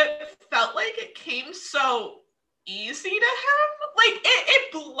 It felt like it came so easy to him. Like,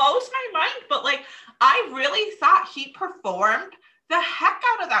 it blows my mind, but like, I really thought he performed the heck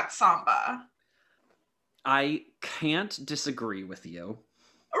out of that samba. I can't disagree with you.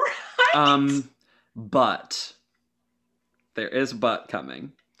 Right? But there is but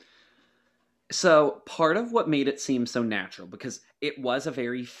coming. So part of what made it seem so natural, because it was a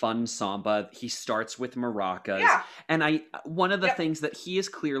very fun samba. He starts with maracas, Yeah. and one of the Yep. things that he is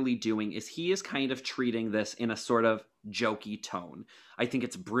clearly doing is he is kind of treating this in a sort of jokey tone. I think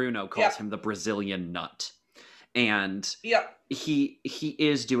it's Bruno calls Yep. him the Brazilian nut, and Yep. he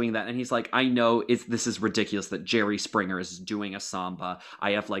is doing that, and he's like, I know this is ridiculous that Jerry Springer is doing a samba.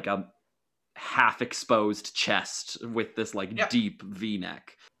 I have like a half exposed chest with this like Yep. deep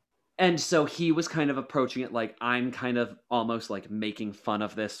V-neck. And so he was kind of approaching it like, I'm kind of almost like making fun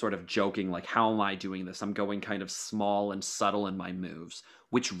of this, sort of joking, like, how am I doing this? I'm going kind of small and subtle in my moves,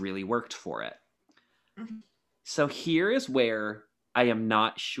 which really worked for it. Mm-hmm. So here is where I am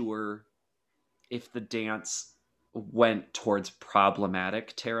not sure if the dance went towards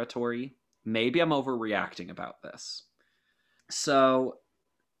problematic territory. Maybe I'm overreacting about this. So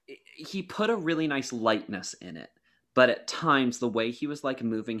he put a really nice lightness in it. But at times, the way he was like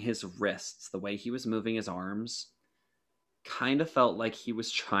moving his wrists, the way he was moving his arms, kind of felt like he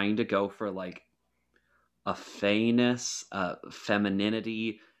was trying to go for like a feyness, a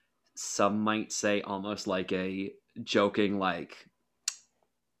femininity. Some might say almost like a joking, like,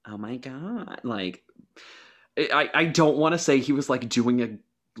 oh my god, like, I don't want to say he was like doing a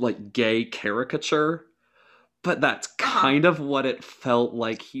like gay caricature, but that's kind of what it felt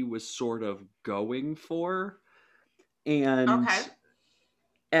like he was sort of going for. And Okay.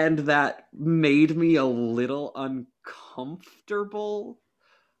 and that made me a little uncomfortable,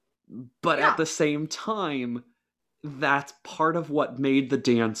 but Yeah. at the same time, that's part of what made the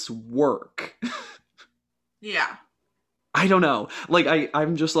dance work. Yeah. I don't know, like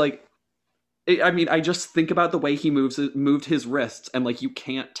I'm just like, I mean, I just think about the way he moved his wrists, and like, you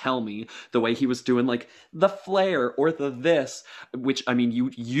can't tell me the way he was doing like the flare or the this, which, I mean,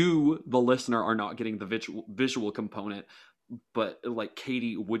 you the listener are not getting the visual component, but like,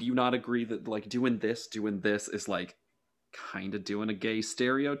 Katie, would you not agree that like doing this is like kind of doing a gay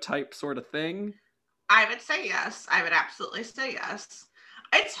stereotype sort of thing? I would say yes. I would absolutely say yes.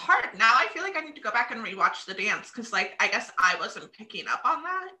 It's hard. Now I feel like I need to go back and rewatch the dance because, like, I guess I wasn't picking up on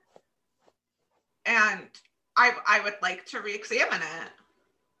that. And I would like to re-examine it.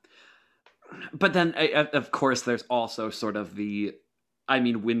 But then, of course, there's also sort of I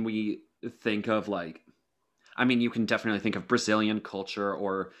mean, when we think of like, I mean, you can definitely think of Brazilian culture,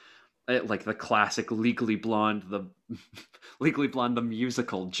 or like the classic Legally Blonde, the Legally Blonde, the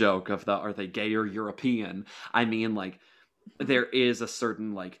musical joke of the, are they gay or European? I mean, like, there is a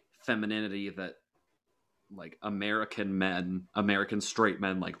certain like femininity that like American straight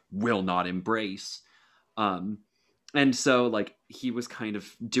men like will not embrace. And so like he was kind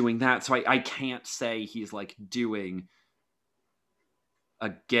of doing that. So I can't say he's like doing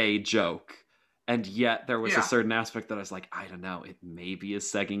a gay joke. And yet there was a certain aspect that I was like, I don't know, it maybe is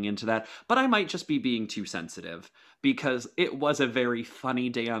segging into that. But I might just be being too sensitive, because it was a very funny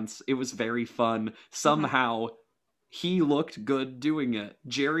dance. It was very fun. Somehow he looked good doing it.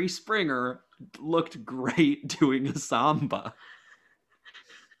 Jerry Springer looked great doing a samba.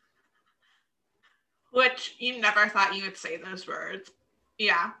 Which you never thought you would say those words.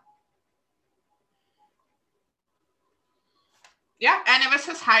 Yeah. Yeah, and it was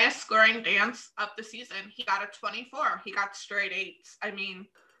his highest scoring dance of the season. He got a 24. He got straight 8s. I mean,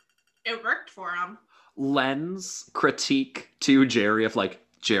 it worked for him. Len's critique to Jerry of like,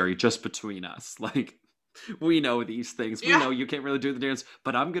 Jerry, just between us, like, we know these things. We know you can't really do the dance,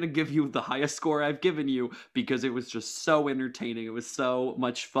 but I'm going to give you the highest score I've given you because it was just so entertaining. It was so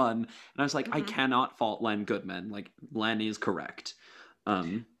much fun. And I was like, I cannot fault Len Goodman. Like, Len is correct.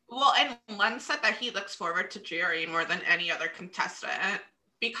 Well, and Len said that he looks forward to Jerry more than any other contestant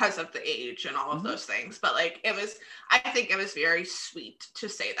because of the age and all of those things. But like, I think it was very sweet to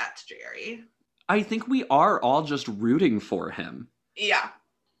say that to Jerry. I think we are all just rooting for him. Yeah.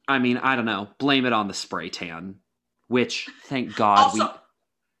 I mean, I don't know. Blame it on the spray tan, which thank God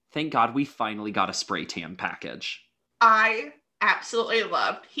we finally got a spray tan package. I absolutely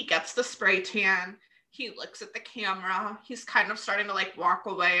loved. He gets the spray tan. He looks at the camera. He's kind of starting to like walk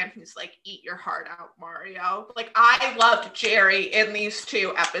away and he's like, eat your heart out, Mario. Like, I loved Jerry in these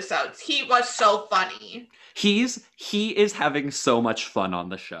 2 episodes. He was so funny. He is having so much fun on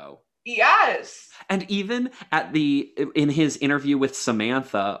the show. Yes. And even in his interview with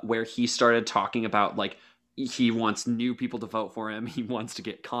Samantha, where he started talking about like he wants new people to vote for him, he wants to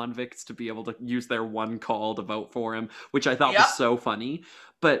get convicts to be able to use their one call to vote for him, which I thought was so funny.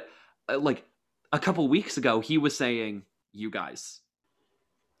 But like a couple weeks ago, he was saying, "You guys,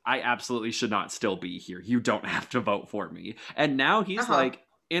 I absolutely should not still be here. You don't have to vote for me." And now he's like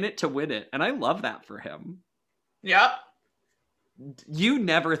in it to win it, and I love that for him. Yep. You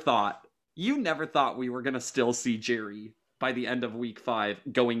never thought we were going to still see Jerry by the end of week 5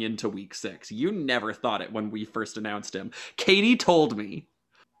 going into week 6. You never thought it when we first announced him. Katie told me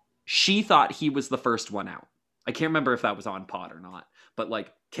she thought he was the first one out. I can't remember if that was on pod or not, but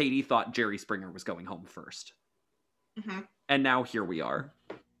like Katie thought Jerry Springer was going home first. Mm-hmm. And now here we are.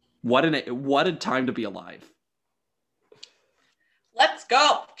 What a time to be alive. Let's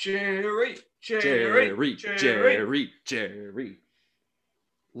go. Jerry.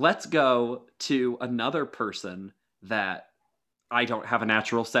 Let's go to another person that I don't have a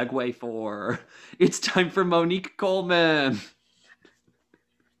natural segue for. It's time for Monique Coleman.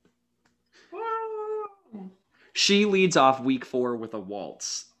 Woo. She leads off week 4 with a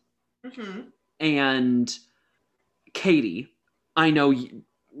waltz. Mm-hmm. And Katie, I know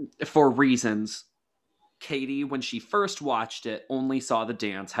for reasons, Katie, when she first watched it, only saw the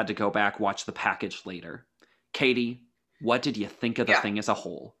dance, had to go back, watch the package later. Katie, what did you think of the thing as a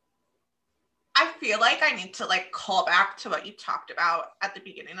whole? I feel like I need to like call back to what you talked about at the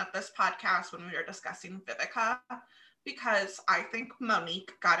beginning of this podcast when we were discussing Vivica, because I think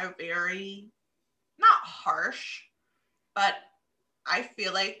Monique got a very, not harsh, but I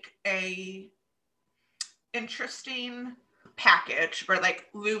feel like a interesting package where like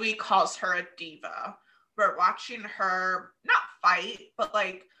Louis calls her a diva. We're watching her not fight, but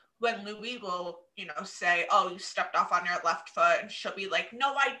like when Louis will, say, "Oh, you stepped off on your left foot," and she'll be like,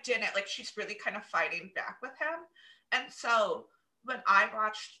 "No, I didn't." Like she's really kind of fighting back with him. And so when I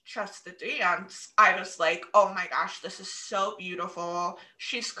watched Just the Dance, I was like, oh my gosh, this is so beautiful.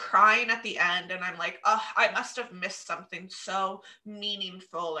 She's crying at the end, and I'm like, oh, I must have missed something so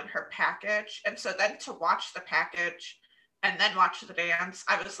meaningful in her package. And so then to watch the package and then watch the dance,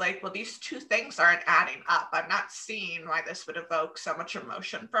 I was like, well, these 2 things aren't adding up. I'm not seeing why this would evoke so much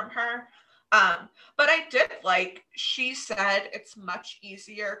emotion from her. But I did like, she said it's much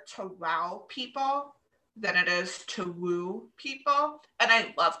easier to wow people than it is to woo people. And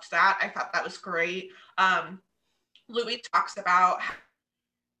I loved that. I thought that was great. Louis talks about how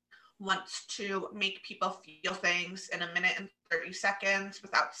he wants to make people feel things in a minute and 30 seconds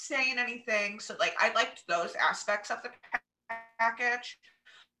without saying anything. So like, I liked those aspects of the package,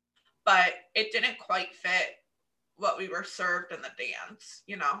 but it didn't quite fit what we were served in the dance,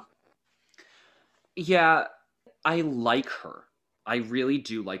 Yeah, I like her. I really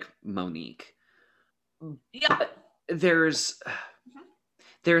do like Monique. Yeah. But there's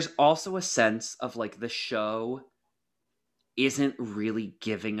also a sense of like the show isn't really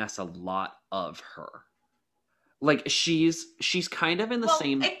giving us a lot of her. Like she's kind of in the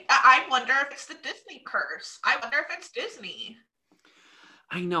same. I wonder if it's the Disney curse. I wonder if it's Disney.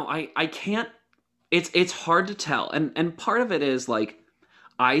 I know. I can't. It's hard to tell, and part of it is like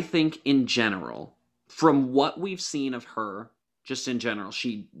I think in general, from what we've seen of her, just in general,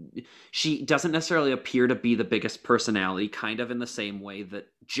 she doesn't necessarily appear to be the biggest personality, kind of in the same way that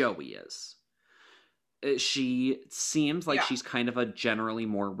Joey is. She seems like she's kind of a generally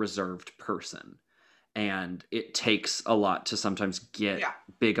more reserved person. And it takes a lot to sometimes get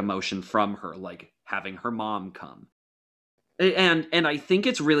big emotion from her, like having her mom come. And I think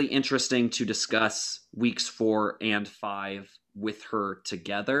it's really interesting to discuss weeks 4 and 5 with her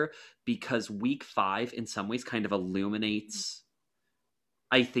together, because week 5 in some ways kind of illuminates,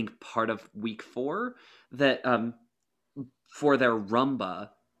 I think, part of week 4 that for their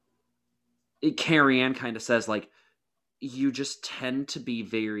rumba, Carrie Ann kind of says like, you just tend to be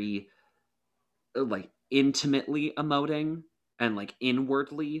very like intimately emoting and like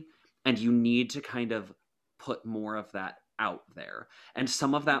inwardly, and you need to kind of put more of that out there. And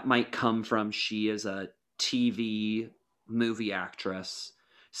some of that might come from she is a TV movie actress,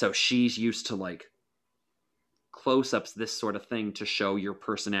 so she's used to like close-ups, this sort of thing, to show your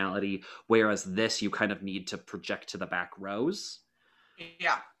personality, whereas this you kind of need to project to the back rows.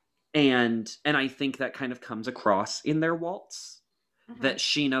 And I think that kind of comes across in their waltz. That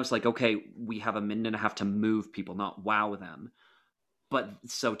she knows, like, okay, we have a minute and a half to move people, not wow them. But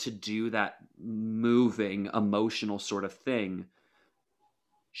so to do that moving, emotional sort of thing,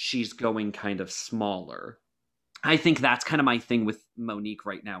 she's going kind of smaller. I think that's kind of my thing with Monique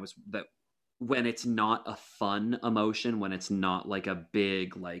right now, is that when it's not a fun emotion, when it's not like a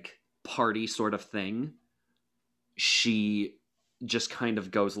big like party sort of thing, she just kind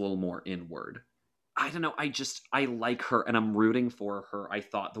of goes a little more inward. I don't know. I like her and I'm rooting for her. I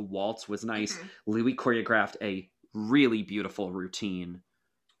thought the waltz was nice. Mhm. Louis choreographed a really beautiful routine.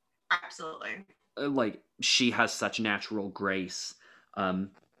 Absolutely. Like, she has such natural grace.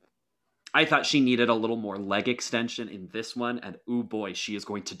 Um, I thought she needed a little more leg extension in this one, and oh boy, she is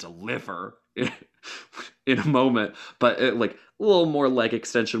going to deliver in a moment. But like, a little more leg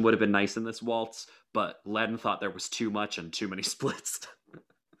extension would have been nice in this waltz. But Len thought there was too much and too many splits.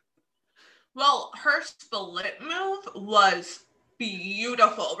 Well, her split move was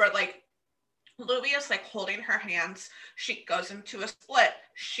beautiful. Where like Louis is like holding her hands. She goes into a split.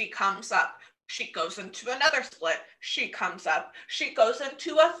 She comes up. She goes into another split. She comes up. She goes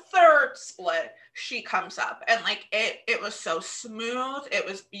into a third split. She comes up. And like it was so smooth. It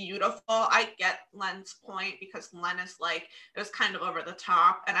was beautiful. I get Len's point because Len is like, it was kind of over the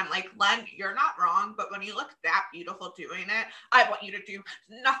top. And I'm like, Len, you're not wrong. But when you look that beautiful doing it, I want you to do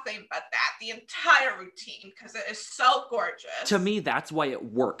nothing but that the entire routine because it is so gorgeous. To me, that's why it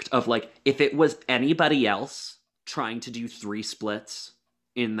worked. Of like, if it was anybody else trying to do 3 splits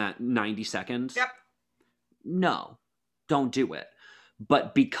in that 90 seconds, Yep. no, don't do it.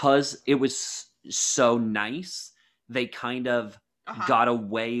 But because it was so nice, they kind of got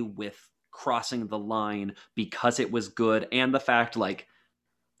away with crossing the line because it was good. And the fact, like,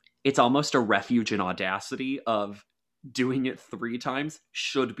 it's almost a refuge in audacity of doing it 3 times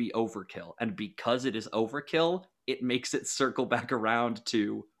should be overkill. And because it is overkill, it makes it circle back around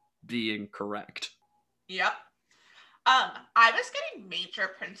to being correct. Yep. I was getting major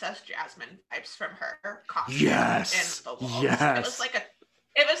Princess Jasmine vibes from her costume Yes. in the waltz. Yes.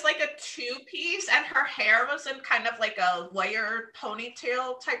 It was like a 2-piece, and her hair was in kind of like a layered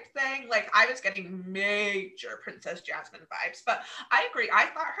ponytail type thing. Like, I was getting major Princess Jasmine vibes. But I agree. I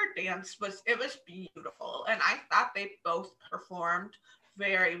thought her dance was beautiful, and I thought they both performed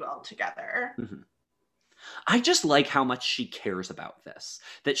very well together. Mm-hmm. I just like how much she cares about this.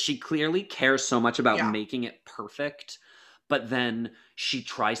 That she clearly cares so much about making it perfect, but then she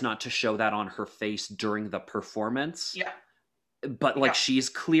tries not to show that on her face during the performance. Yeah. But like, she's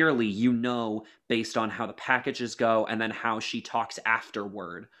clearly, based on how the packages go and then how she talks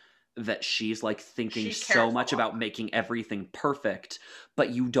afterward, that she's like thinking so much about making everything perfect,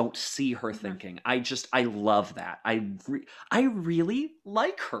 but you don't see her thinking. I love that. I really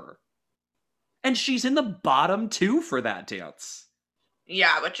like her. And she's in the bottom 2 for that dance.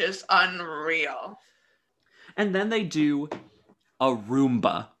 Yeah, which is unreal. And then they do a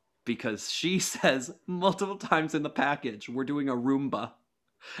Roomba, because she says multiple times in the package, we're doing a Roomba.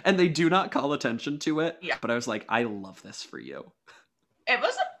 And they do not call attention to it. Yeah. But I was like, I love this for you. It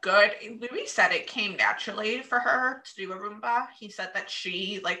was Louis said it came naturally for her to do a Roomba. He said that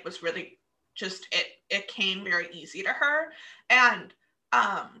she like was really just, it came very easy to her. And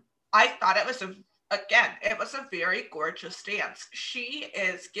I thought it was a very gorgeous dance. She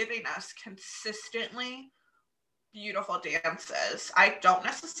is giving us consistently beautiful dances. I don't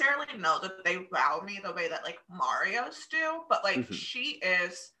necessarily know that they wow me the way that like Mario's do, but like she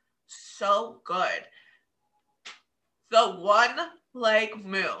is so good. The one leg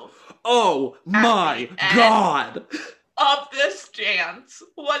move. Oh my God. Of this dance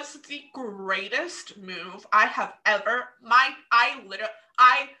was the greatest move I have ever.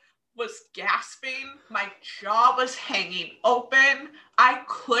 I was gasping. My jaw was hanging open. I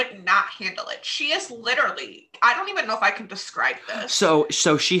could not handle it. She is literally, I don't even know if I can describe this. So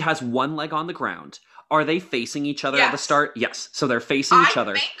she has one leg on the ground. Are they facing each other at the start? Yes. So they're facing each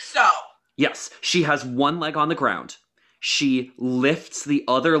other. I think so. Yes. She has one leg on the ground. She lifts the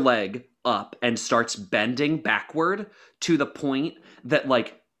other leg up and starts bending backward to the point that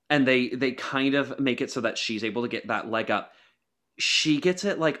like, and they kind of make it so that she's able to get that leg up. She gets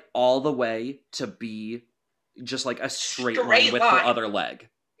it like all the way to be just like a straight line with her other leg.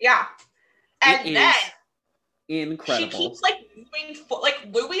 Yeah. And then incredible. She keeps like moving, like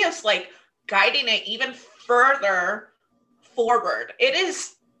Louis is like guiding it even further forward. It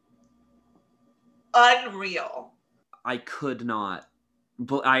is unreal. I could not,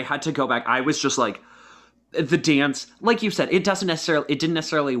 but I had to go back. I was just like, the dance, like you said, it didn't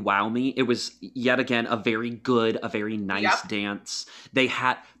necessarily wow me. It was yet again a very good, a very nice dance. They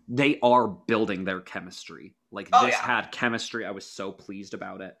are building their chemistry. Like had chemistry. I was so pleased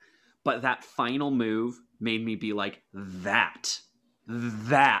about it. But that final move made me be like, that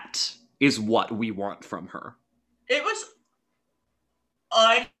That is what we want from her. It was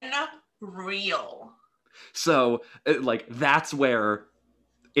unreal. So, like, that's where,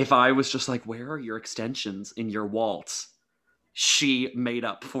 if I was just like, where are your extensions in your waltz? She made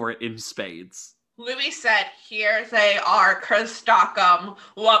up for it in spades. Louis said, here they are, Chris Stockham.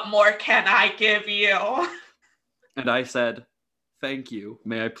 What more can I give you? And I said, thank you.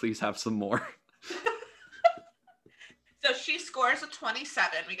 May I please have some more? So she scores a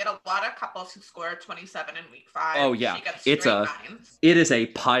 27. We get a lot of couples who score a 27 in week 5. Oh yeah, she gets it's straight nines. It is a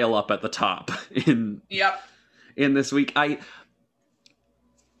pile up at the top in Yep. in this week. I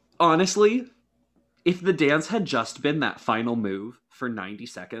honestly, if the dance had just been that final move for 90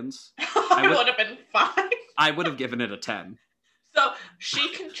 seconds, I would have been fine. I would have given it a 10. So she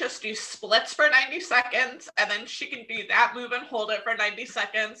can just do splits for 90 seconds, and then she can do that move and hold it for 90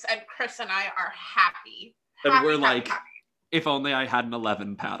 seconds, and Chris and I are happy. And we're like, if only I had an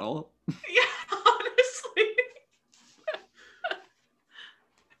 11 paddle. Yeah, honestly.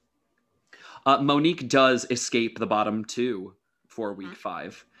 Monique does escape the bottom 2 for week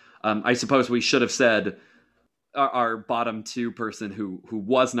 5. I suppose we should have said our bottom 2 person who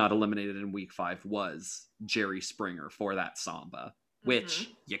was not eliminated in week 5 was Jerry Springer for that samba, which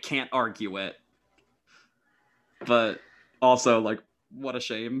you can't argue it. But also, like, what a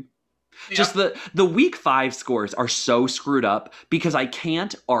shame. Yep. Just the week 5 scores are so screwed up because I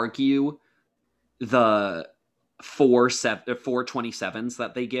can't argue the 427s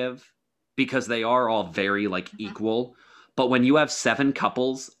that they give because they are all very like equal. But when you have 7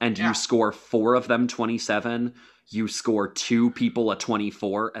 couples and you score 4 of them 27, you score 2 people a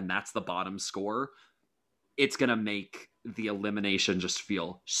 24, and that's the bottom score, it's going to make the elimination just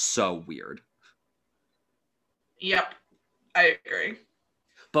feel so weird. Yep, I agree.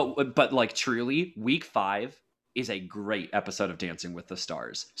 But like truly, week 5 is a great episode of Dancing with the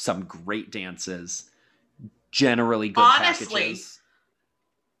Stars. Some great dances, generally good packages.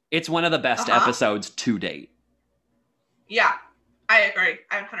 It's one of the best episodes to date. Yeah, I agree.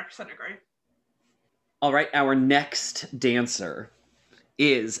 I 100% agree. All right, our next dancer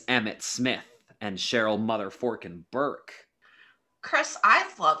is Emmett Smith and Cheryl Motherforkin Burke. Chris, I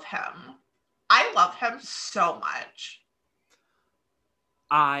love him. I love him so much.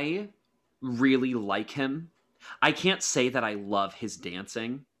 I really like him. I can't say that I love his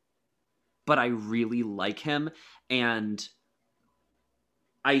dancing, but I really like him, and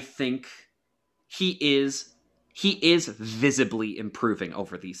I think he is visibly improving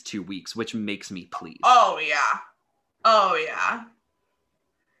over these 2 weeks, which makes me pleased. Oh yeah.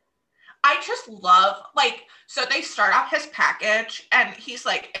 I just love, like, so they start off his package and he's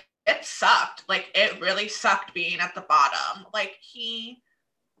like, it sucked. Like, it really sucked being at the bottom. Like,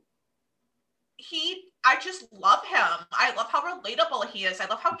 I just love him. I love how relatable he is. I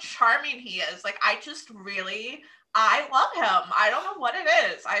love how charming he is. Like, I love him. I don't know what it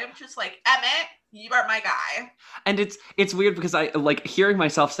is. I am just like, Emmett, you are my guy. And it's weird because I like hearing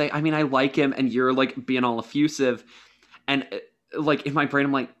myself say, I mean, I like him, and you're like being all effusive. And like in my brain,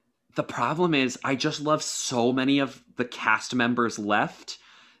 I'm like, the problem is I just love so many of the cast members left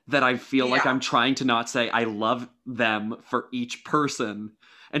that I feel like I'm trying to not say I love them for each person.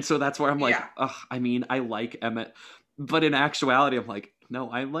 And so that's where I'm like, I mean, I like Emmett. But in actuality, I'm like,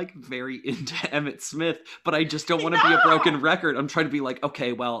 no, I'm like very into Emmett Smith, but I just don't want to be a broken record. I'm trying to be like,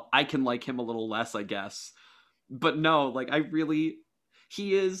 okay, well, I can like him a little less, I guess. But no, like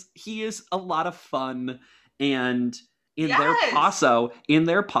he is a lot of fun. And in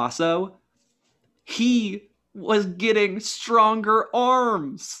their paso, he was getting stronger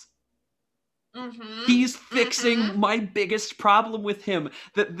arms. He's fixing my biggest problem with him,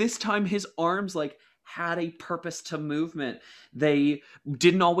 that this time his arms like had a purpose to movement. They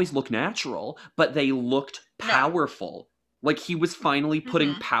didn't always look natural, but they looked powerful. Like he was finally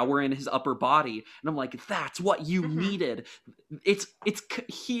putting power in his upper body, and I'm like, that's what you needed. It's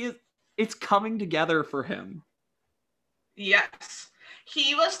coming together for him. Yes.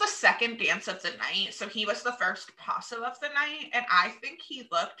 He was the second dance of the night, so he was the first paso of the night, and I think he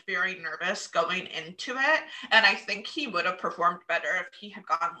looked very nervous going into it, and I think he would have performed better if he had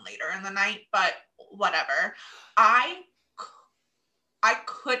gone later in the night, but whatever. I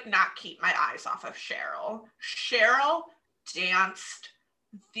could not keep my eyes off of Cheryl. Cheryl danced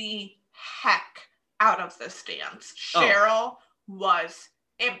the heck out of this dance. Cheryl was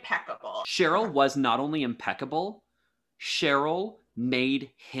impeccable. Cheryl was not only impeccable, Cheryl made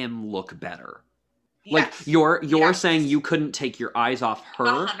him look better. Like you're saying you couldn't take your eyes off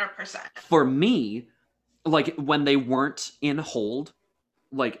her. 100%. For me, like when they weren't in hold,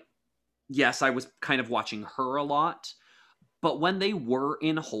 like yes, I was kind of watching her a lot, But when they were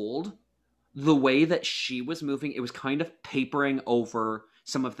in hold, the way that she was moving, it was kind of papering over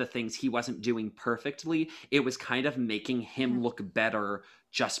some of the things he wasn't doing perfectly. It was kind of making him look better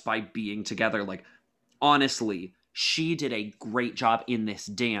just by being together. Like, honestly, she did a great job in this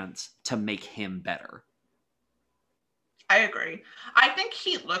dance to make him better. I agree. I think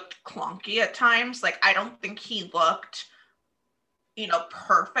he looked clunky at times. Like, I don't think he looked,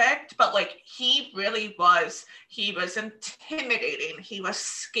 perfect, but like he really was. He was intimidating. He was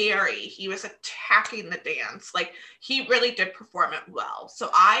scary. He was attacking the dance. Like, he really did perform it well. So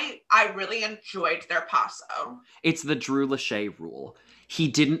I really enjoyed their paso. It's the Drew Lachey rule. He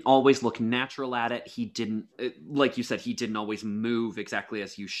didn't always look natural at it. He didn't, like you said, he didn't always move exactly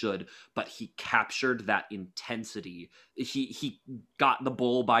as you should, but he captured that intensity. He got the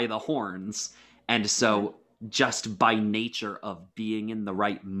bull by the horns, and so just by nature of being in the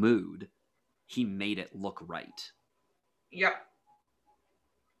right mood, he made it look right. Yep.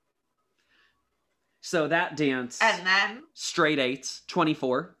 So that dance, And then straight eights,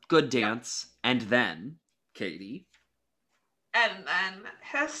 24, good dance, and then, Katie. And then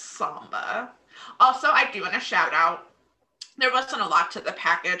his samba. Also, I do want to shout out, there wasn't a lot to the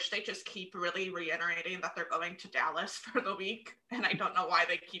package. They just keep really reiterating that they're going to Dallas for the week. And I don't know why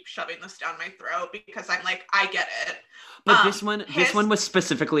they keep shoving this down my throat, because I'm like, I get it. But this one was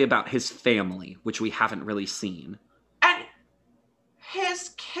specifically about his family, which we haven't really seen. And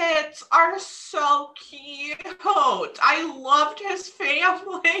his kids are so cute. I loved his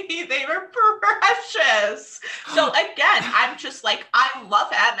family. They were precious. So again, I'm just like, I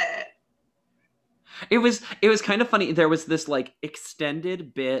love Emmett. It was kind of funny. There was this like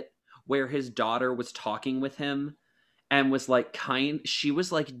extended bit where his daughter was talking with him and was like she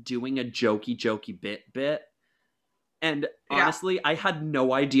was like doing a jokey bit. And honestly, I had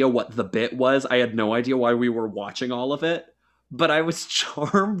no idea what the bit was. I had no idea why we were watching all of it, but I was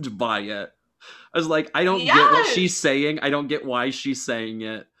charmed by it. I was like, I don't get what she's saying. I don't get why she's saying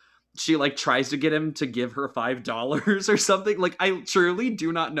it. She like tries to get him to give her $5 or something. Like, I truly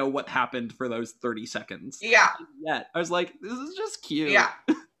do not know what happened for those 30 seconds. Yeah. Yet I was like, this is just cute. Yeah.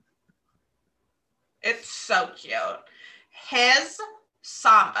 It's so cute. His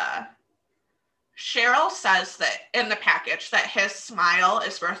samba. Cheryl says that in the package that his smile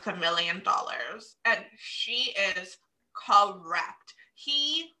is worth $1 million. And she is correct.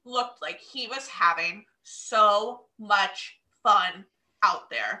 He looked like he was having so much fun out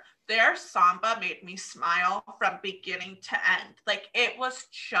there. Their samba made me smile from beginning to end. Like, it was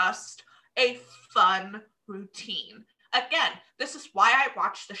just a fun routine. Again, this is why I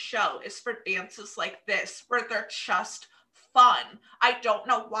watch the show, is for dances like this, where they're just fun. I don't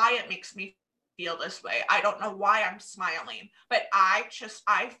know why it makes me feel this way. I don't know why I'm smiling, but I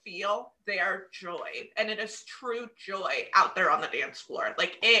feel their joy, and it is true joy out there on the dance floor.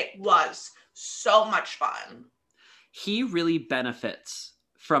 Like, it was so much fun. He really benefits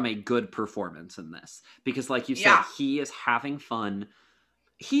from a good performance in this, because like you said, he is having fun.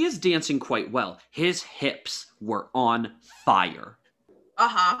 He is dancing quite well. His hips were on fire.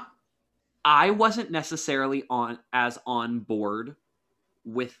 Uh-huh. I wasn't necessarily on board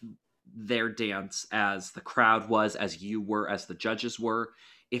with their dance as the crowd was, as you were, as the judges were,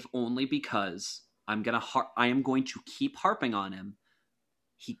 if only because I am going to keep harping on him.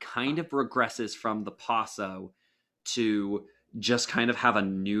 He kind of regresses from the paso to just kind of have a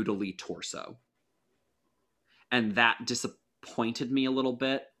noodly torso. And that disappointed me a little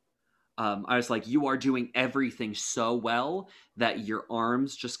bit. I was like, you are doing everything so well that your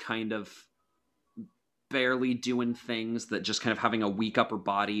arms just kind of barely doing things, that just kind of having a weak upper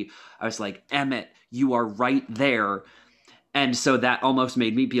body. I was like, Emmett, you are right there. And so that almost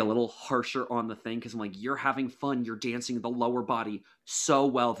made me be a little harsher on the thing, because I'm like, you're having fun. You're dancing the lower body so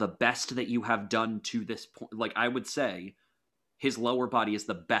well. The best that you have done to this point. Like, I would say his lower body is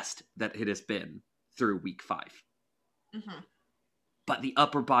the best that it has been through week 5. Mm-hmm. But the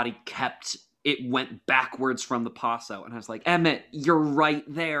upper body went backwards from the paso. And I was like, Emmett, you're right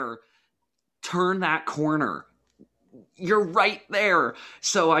there. Turn that corner. You're right there.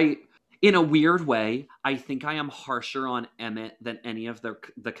 So in a weird way, I think I am harsher on Emmett than any of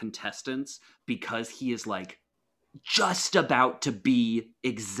the contestants, because he is like just about to be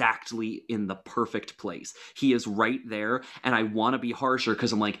exactly in the perfect place. He is right there, and I want to be harsher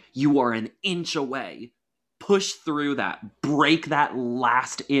because I'm like, you are an inch away. Push through that. Break that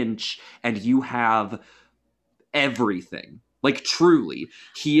last inch, and you have everything. Like, truly.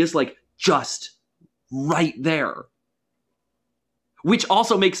 He is like just right there. Which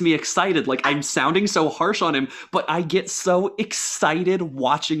also makes me excited. Like, I'm sounding so harsh on him, but I get so excited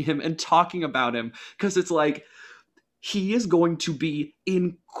watching him and talking about him, because it's like, he is going to be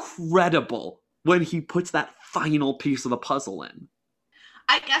incredible when he puts that final piece of the puzzle in.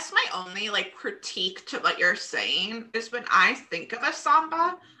 I guess my only like critique to what you're saying is when I think of a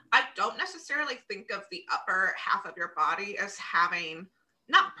samba, I don't necessarily think of the upper half of your body as having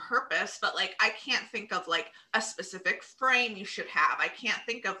not purpose, but like I can't think of like a specific frame you should have. I can't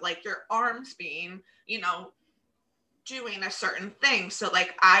think of like your arms being, doing a certain thing. So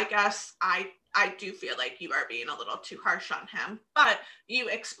like I guess I do feel like you are being a little too harsh on him, but you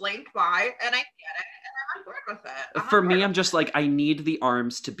explained why, and I get it, and I'm on board with it. For me, I'm just like, I need the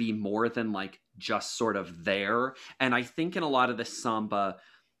arms to be more than like just sort of there. And I think in a lot of this samba,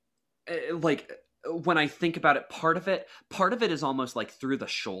 like when I think about it, part of it is almost like through the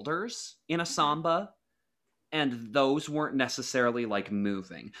shoulders in a samba, and those weren't necessarily like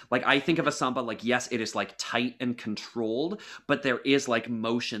moving. Like I think of a samba like, yes, it is like tight and controlled, but there is like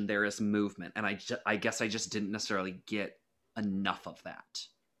motion, there is movement, and I guess I just didn't necessarily get enough of that.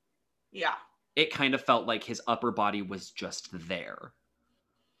 Yeah. It kind of felt like his upper body was just there.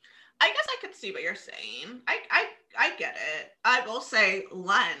 I guess I could see what you're saying. I get it. I will say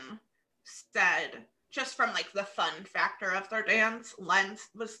Len said, just from like the fun factor of their dance, Len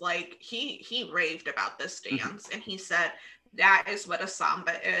was like, he raved about this dance, and he said that is what a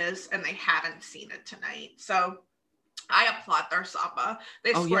samba is, and they haven't seen it tonight. So I applaud their samba.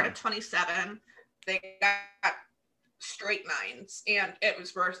 They scored a 27. They got straight nines, and it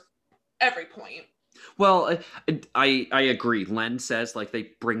was worth every point. Well, I agree. Len says like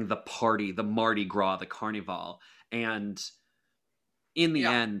they bring the party, the Mardi Gras, the Carnival, and in the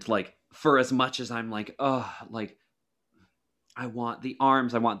end, like for as much as I'm like, oh, like I want the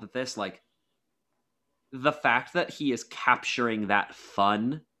arms, I want this, like the fact that he is capturing that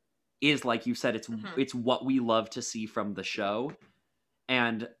fun is, like you said, it's what we love to see from the show.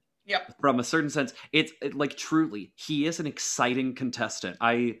 And from a certain sense, it's like truly, he is an exciting contestant.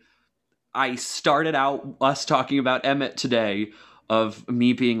 I started out us talking about Emmett today of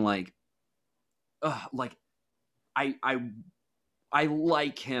me being like, like I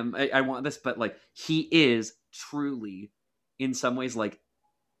like him. I want this, but like he is truly, in some ways, like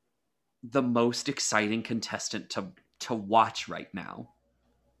the most exciting contestant to watch right now.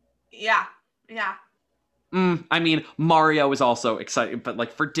 Yeah. I mean, Mario is also exciting, but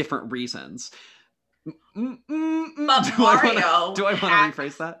like for different reasons. But Mario, do I want to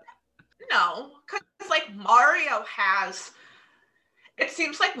rephrase that? No, because like Mario has. It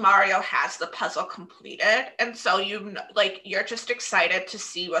seems like Mario has the puzzle completed, and so you're just excited to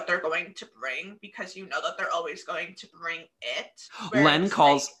see what they're going to bring because you know that they're always going to bring it.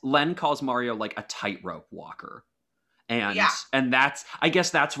 Len calls Mario like a tightrope walker. And that's, I guess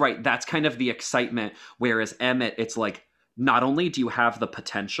that's right. That's kind of the excitement. Whereas Emmett, it's like, not only do you have the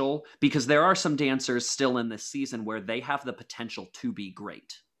potential, because there are some dancers still in this season where they have the potential to be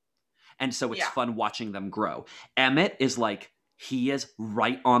great. And so it's fun watching them grow. Emmett is like, he is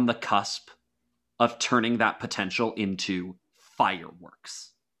right on the cusp of turning that potential into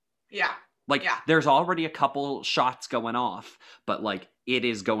fireworks. Yeah. Like, there's already a couple shots going off, but like, it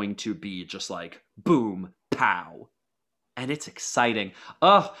is going to be just like, boom, pow. And it's exciting.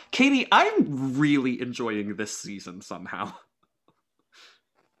 Oh, Katie, I'm really enjoying this season somehow.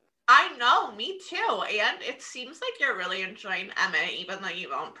 I know, me too. And it seems like you're really enjoying Emmett, even though you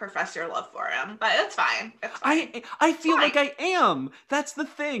won't profess your love for him. But it's fine. It's fine. I feel like I am. That's the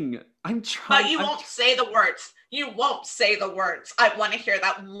thing. I'm trying. But you won't say the words. You won't say the words. I want to hear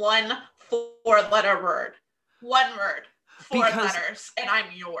that one 4-letter word. One word. 4 letters. And I'm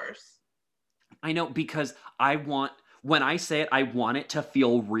yours. I know, because when I say it, I want it to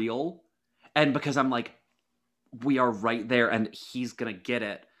feel real. And because I'm like, we are right there and he's going to get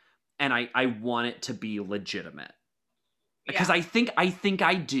it. And I want it to be legitimate. Because I think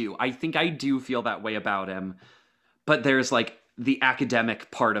I do. I think I do feel that way about him. But there's like the academic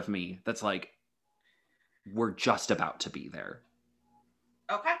part of me that's like, we're just about to be there.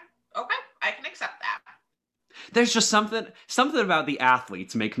 Okay. I can accept that. There's just something about the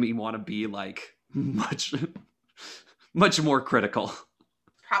athletes make me want to be like much more critical.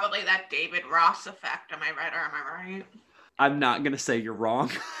 Probably that David Ross effect. Am I right or am I right? I'm not going to say you're wrong.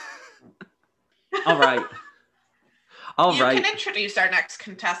 All right. You can introduce our next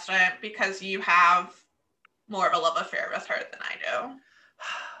contestant because you have more of a love affair with her than I do.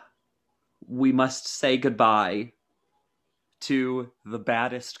 We must say goodbye to the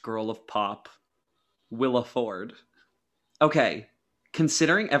baddest girl of pop, Willa Ford. Okay,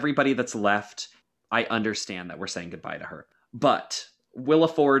 considering everybody that's left, I understand that we're saying goodbye to her. But Willa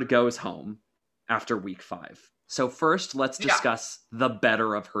Ford goes home after week 5. So first, let's discuss the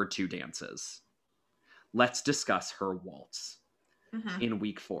better of her 2 dances. let's discuss her waltz Mm-hmm. in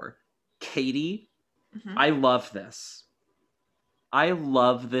week 4. Katie, Mm-hmm. I love this. I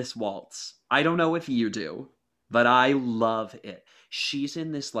love this waltz. I don't know if you do, but I love it. She's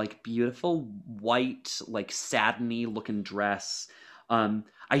in this like beautiful white, like satiny looking dress.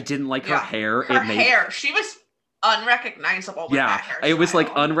 I didn't like her Yeah. hair. Her hair, she was unrecognizable with Yeah, that hairstyle. it was like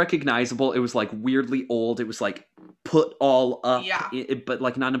unrecognizable. It was like weirdly old. It was like put all up, Yeah. but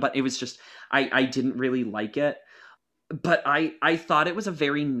like not. But it was just I didn't really like it. But I thought it was a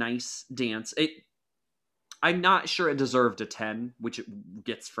very nice dance. I'm not sure it deserved a 10, which it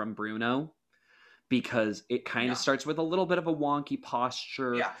gets from Bruno, because it kind of starts with a little bit of a wonky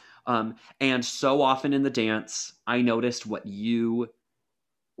posture. Yeah. And so often in the dance, I noticed what you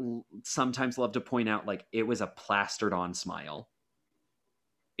sometimes love to point out, like it was a plastered on smile.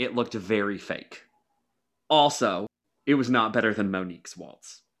 It looked very fake. Also, it was not better than Monique's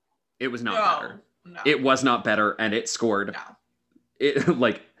waltz. It was not better. No. It was not better, and it scored.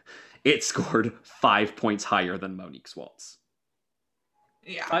 No. It scored 5 points higher than Monique's waltz.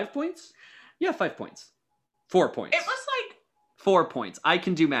 Yeah. 5 points? Yeah, 5 points. 4 points. It was like 4 points. I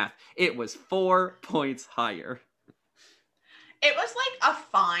can do math. It was 4 points higher. It was like a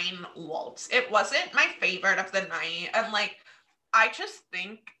fine waltz. It wasn't my favorite of the night. And like, I just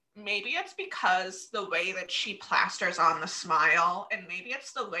think maybe it's because the way that she plasters on the smile, and maybe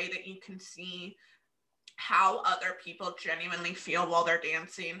it's the way that you can see how other people genuinely feel while they're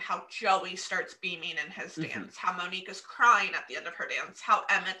dancing, how Joey starts beaming in his dance, how Monique is crying at the end of her dance, how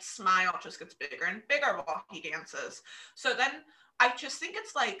Emmett's smile just gets bigger and bigger while he dances. So then I just think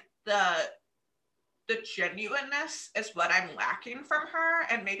it's like the genuineness is what I'm lacking from her,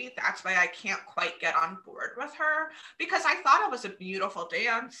 and maybe that's why I can't quite get on board with her, because I thought it was a beautiful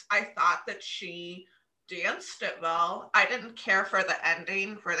dance. I thought that she danced it well. I didn't care for the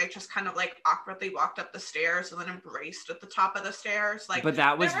ending where they just kind of like awkwardly walked up the stairs and then embraced at the top of the stairs. Like, but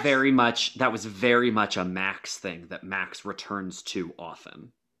that was very much a Max thing that Max returns to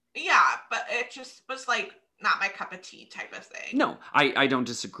often. Yeah, but it just was like not my cup of tea type of thing. No, I don't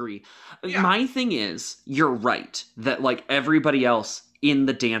disagree. Yeah. My thing is, you're right, that like everybody else in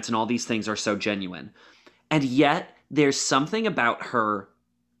the dance and all these things are so genuine. And yet there's something about her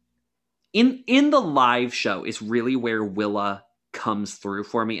in the live show is really where Willa comes through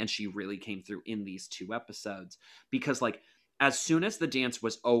for me, and she really came through in these 2 episodes, because like as soon as the dance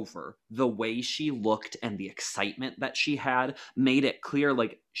was over, the way she looked and the excitement that she had made it clear,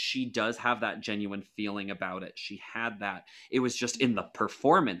 like, she does have that genuine feeling about it. She had that. It was just in the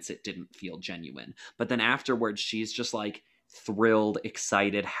performance, it didn't feel genuine. But then afterwards, she's just, like, thrilled,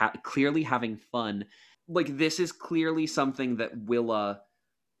 excited, clearly having fun. Like, this is clearly something that Willa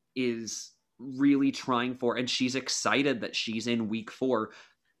is really trying for, and she's excited that she's in week 4.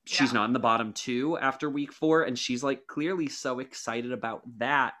 She's not in the bottom 2 after week 4, and she's like clearly so excited about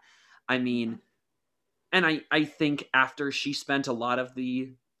that. I mean, and I think after she spent a lot of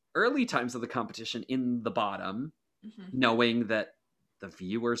the early times of the competition in the bottom, knowing that the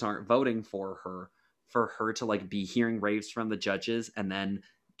viewers aren't voting for her to like be hearing raves from the judges and then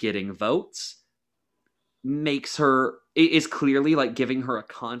getting votes, is clearly like giving her a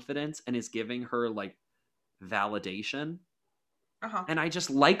confidence and is giving her like validation. And I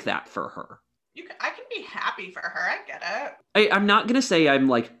just like that for her. I can be happy for her. I get it. I'm not going to say I'm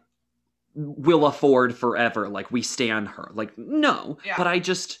like Willa Ford forever. Like we stan her. Like, no. Yeah. But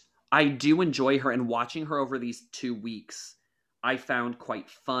I do enjoy her, and watching her over these 2 weeks, I found quite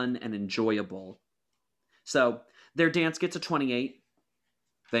fun and enjoyable. So their dance gets a 28.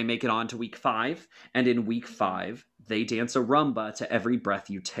 They make it on to week 5. And in week 5, they dance a rumba to Every Breath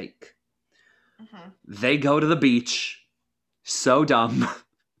You Take. They go to the beach. So dumb.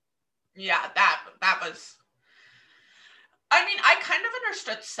 Yeah, that was... I mean, I kind of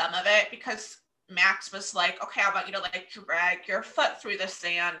understood some of it, because Max was like, okay, I want you to like drag your foot through the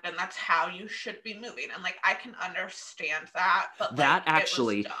sand, and that's how you should be moving. And like, I can understand that, but that like,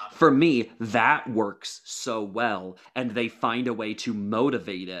 actually, for me, that works so well, and they find a way to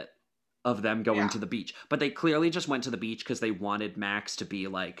motivate it of them going to the beach. But they clearly just went to the beach because they wanted Max to be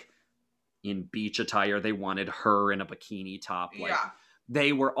like in beach attire. They wanted her in a bikini top. Like,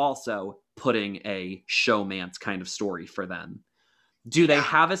 they were also putting a showman's kind of story for them. Do they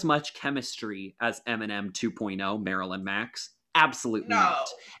have as much chemistry as Eminem 2.0, Meryl and Max? Absolutely not.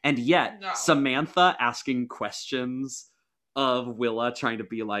 And yet, Samantha asking questions of Willa trying to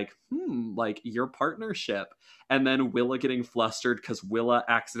be like, like your partnership. And then Willa getting flustered because Willa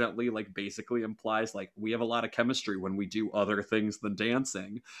accidentally, like, basically implies, like, we have a lot of chemistry when we do other things than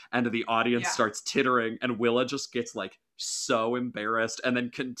dancing. And the audience Yeah. starts tittering, and Willa just gets, like, so embarrassed and then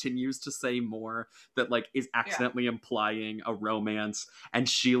continues to say more that, like, is accidentally implying a romance. And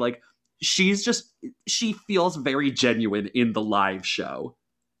she, like, she feels very genuine in the live show.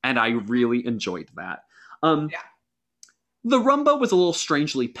 And I really enjoyed that. Yeah. The rumba was a little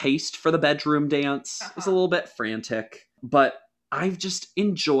strangely paced for the bedroom dance. It was a little bit frantic, but I've just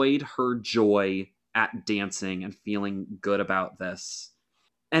enjoyed her joy at dancing and feeling good about this.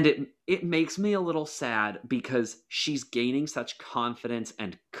 And it makes me a little sad because she's gaining such confidence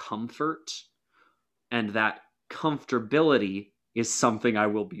and comfort, and that comfortability is something I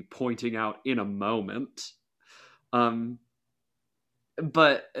will be pointing out in a moment. But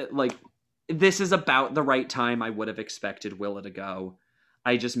like, this is about the right time I would have expected Willa to go.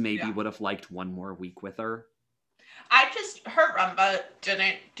 I just maybe would have liked one more week with her. Her rumba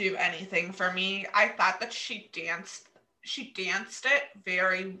didn't do anything for me. I thought that she danced it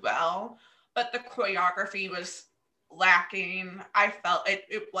very well, but the choreography was lacking. I felt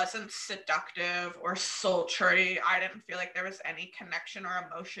it wasn't seductive or sultry. I didn't feel like there was any connection or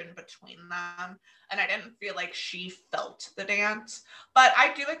emotion between them, and I didn't feel like she felt the dance. But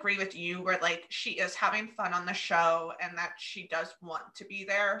I do agree with you where, like, she is having fun on the show and that she does want to be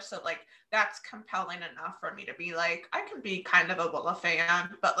there, so like that's compelling enough for me to be like, I can be kind of a Willa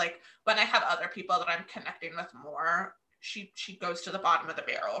fan. But like, when I have other people that I'm connecting with more, she goes to the bottom of the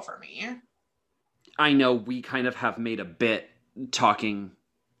barrel for me. I know we kind of have made a bit talking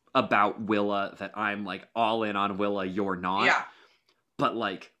about Willa that I'm like all in on Willa, you're not. Yeah. But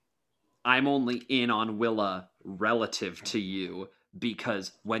like, I'm only in on Willa relative to you,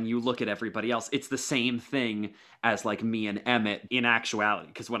 because when you look at everybody else, it's the same thing as like me and Emmett in actuality.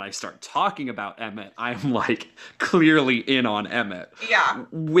 Because when I start talking about Emmett, I'm like clearly in on Emmett. Yeah.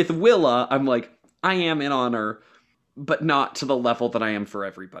 With Willa, I'm like, I am in on her, but not to the level that I am for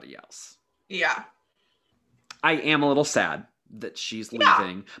everybody else. Yeah. I am a little sad that she's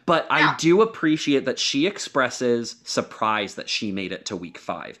leaving, but I do appreciate that she expresses surprise that she made it to week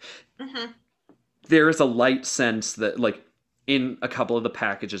 5. Mm-hmm. There is a light sense that, like, in a couple of the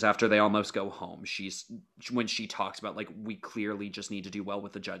packages after they almost go home, when she talks about, like, we clearly just need to do well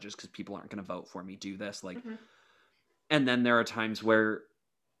with the judges because people aren't going to vote for me, do this, like, and then there are times where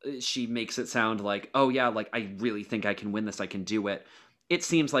she makes it sound like, oh yeah, like, I really think I can win this, I can do it. It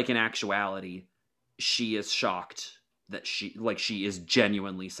seems like in actuality, she is shocked that she is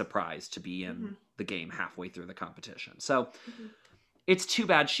genuinely surprised to be in the game halfway through the competition. So it's too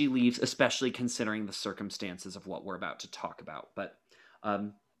bad she leaves, especially considering the circumstances of what we're about to talk about. But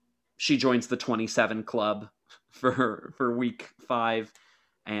she joins the 27 club for week 5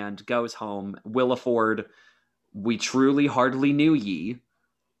 and goes home. Willa Ford, we truly hardly knew ye,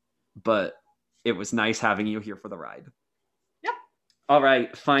 but it was nice having you here for the ride. All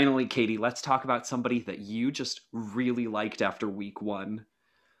right, finally, Katie, let's talk about somebody that you just really liked after week 1.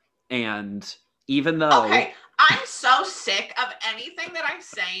 And even though... Okay, I'm so sick of anything that I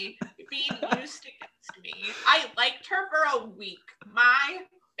say being used against me. I liked her for a week. My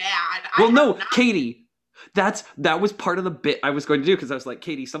bad. Well, no, Katie, that was part of the bit I was going to do, because I was like,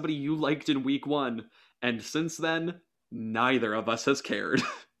 Katie, somebody you liked in week 1, and since then, neither of us has cared.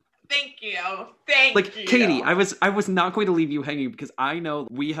 Thank you. Thank you. Katie, I was not going to leave you hanging, because I know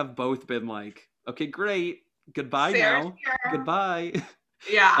we have both been like, okay, great. Goodbye now. Goodbye.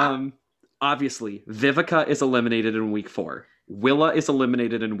 Yeah. Obviously, Vivica is eliminated in week 4. Willa is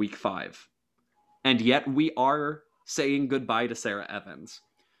eliminated in week 5. And yet we are saying goodbye to Sarah Evans.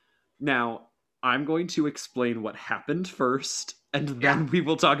 Now, I'm going to explain what happened first, and then we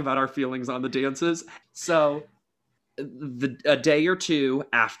will talk about our feelings on the dances. So... a day or two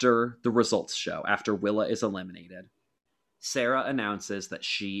after the results show, after Willa is eliminated, Sarah announces that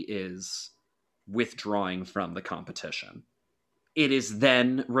she is withdrawing from the competition. It is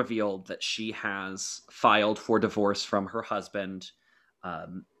then revealed that she has filed for divorce from her husband.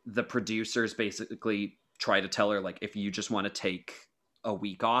 The producers basically try to tell her, like, if you just want to take a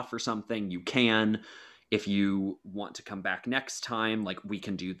week off or something, you can. If you want to come back next time, like, we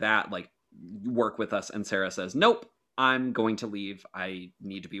can do that. Like, work with us. And Sarah says, nope. I'm going to leave. I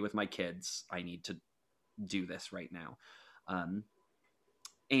need to be with my kids. I need to do this right now.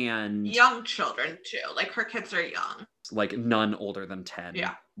 And young children too. Like, her kids are young. Like, none older than 10.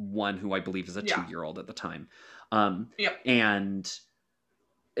 Yeah. One who I believe is a 2-year-old at the time. Yep. And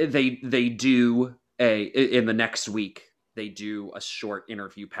they do in the next week, they do a short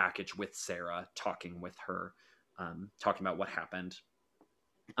interview package with Sarah, talking with her talking about what happened.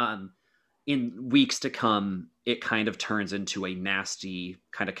 In weeks to come, it kind of turns into a nasty,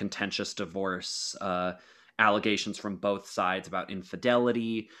 kind of contentious divorce. Allegations from both sides about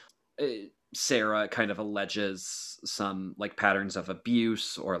infidelity. Sarah kind of alleges some like patterns of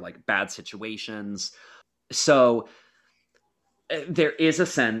abuse or like bad situations. So there is a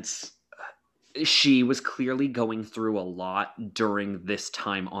sense she was clearly going through a lot during this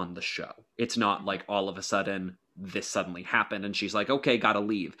time on the show. It's not like all of a sudden this suddenly happened and she's like, okay, gotta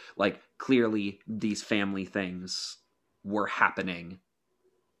leave. Like, clearly these family things were happening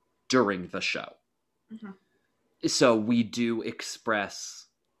during the show. Mm-hmm. So we do express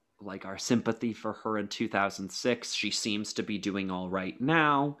like our sympathy for her in 2006. She seems to be doing all right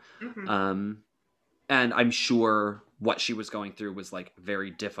now. Mm-hmm. And I'm sure what she was going through was like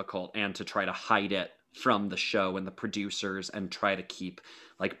very difficult, and to try to hide it from the show and the producers and try to keep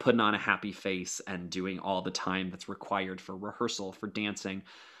like putting on a happy face and doing all the time that's required for rehearsal for dancing.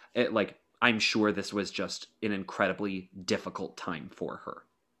 I'm sure this was just an incredibly difficult time for her.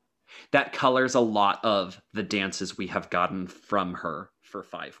 That colors a lot of the dances we have gotten from her for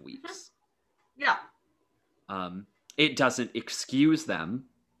 5 weeks. Yeah. It doesn't excuse them,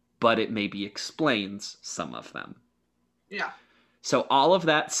 but it maybe explains some of them. Yeah. So all of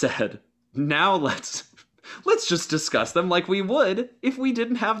that said, now let's just discuss them like we would if we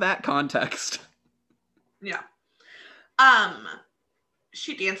didn't have that context. Yeah.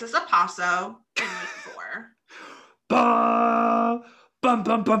 She dances a paso in week 4. Ba, bum,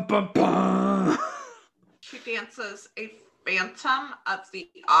 bum, bum, bum, bum. She dances a Phantom of the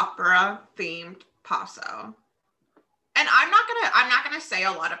Opera themed paso. And I'm not gonna say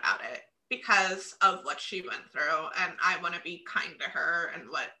a lot about it because of what she went through, and I want to be kind to her, and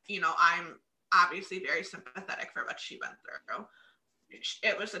I'm obviously very sympathetic for what she went through.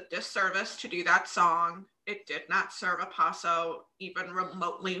 It was a disservice to do that song. It did not serve a paso even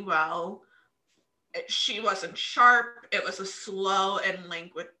remotely well. She wasn't sharp. It was a slow and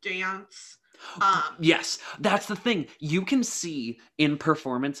languid dance. Yes, that's the thing. You can see in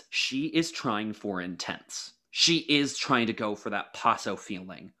performance, she is trying for intense. She is trying to go for that paso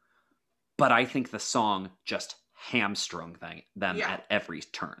feeling. But I think the song just hamstrung them at every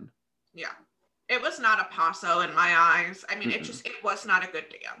turn. Yeah. It was not a paso in my eyes. I mean, it was not a good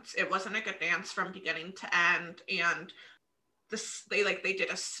dance. It wasn't a good dance from beginning to end. And they did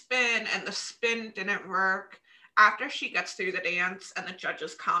a spin, and the spin didn't work. After she gets through the dance and the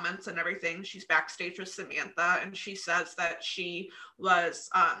judges' comments and everything, she's backstage with Samantha, and she says that she was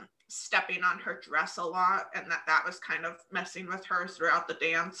stepping on her dress a lot, and that was kind of messing with her throughout the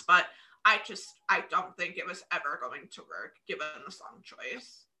dance. But I don't think it was ever going to work given the song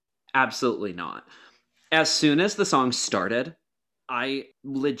choice. Absolutely not. As soon as the song started, I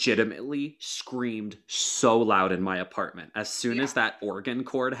legitimately screamed so loud in my apartment. As soon as that organ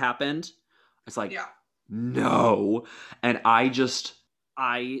chord happened, I was like, no. And I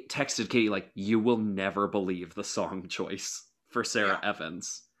texted Katie, like, you will never believe the song choice for Sarah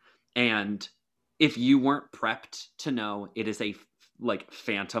Evans. And if you weren't prepped to know it is a like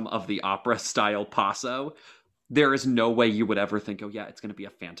Phantom of the Opera style paso, there is no way you would ever think, oh yeah, it's going to be a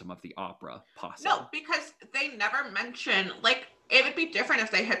Phantom of the Opera paso. No, because they never mention, like, it would be different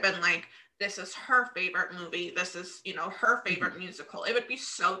if they had been like, this is her favorite movie, this is, her favorite musical. It would be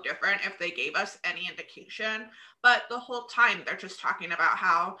so different if they gave us any indication. But the whole time they're just talking about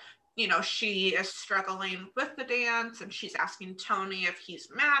how, she is struggling with the dance, and she's asking Tony if he's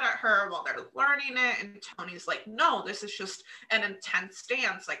mad at her while they're learning it. And Tony's like, no, this is just an intense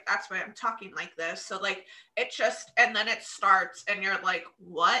dance. Like, that's why I'm talking like this. So like, and then it starts and you're like,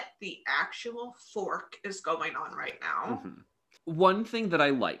 what the actual fork is going on right now? Mm-hmm. One thing that I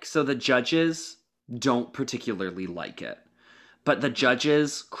like, so the judges don't particularly like it, but the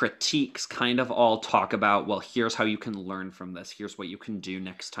judges' critiques kind of all talk about, well, here's how you can learn from this. Here's what you can do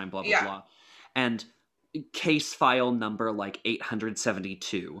next time, blah, blah, blah. And case file number like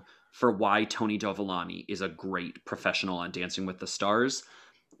 872 for why Tony Dovolani is a great professional on Dancing with the Stars.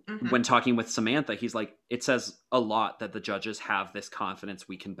 Mm-hmm. When talking with Samantha, he's like, it says a lot that the judges have this confidence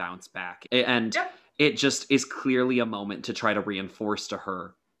we can bounce back. And it just is clearly a moment to try to reinforce to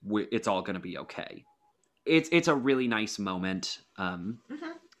her it's all going to be okay. It's a really nice moment.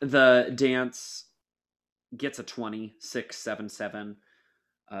 The dance gets a 26.77.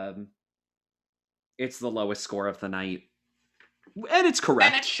 It's the lowest score of the night, and it's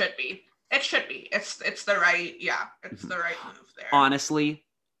correct. And it should be. It should be. It's the right. Yeah, it's the right move there. Honestly,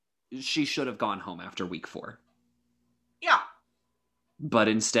 she should have gone home after week 4. Yeah. But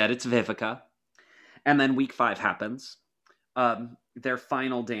instead, it's Vivica, and then week 5 happens. Their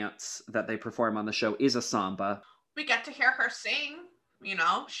final dance that they perform on the show is a samba. we get to hear her sing. You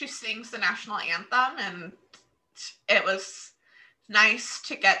know, she sings the national anthem, and it was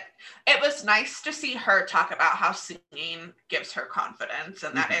it was nice to see her talk about how singing gives her confidence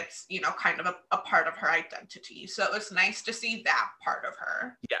and that it's, you know, kind of a part of her identity. So it was nice to see that part of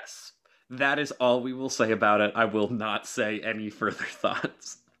her. Yes. That is all we will say about it. I will not say any further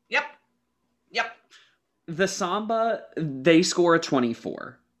thoughts. Yep. Yep. The Samba, they score a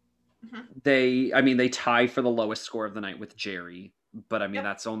 24. They tie for the lowest score of the night with Jerry, but I mean,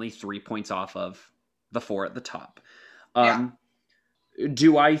 that's only 3 points off of the 4 at the top.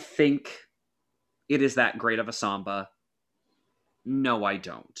 Do I think it is that great of a Samba? No, I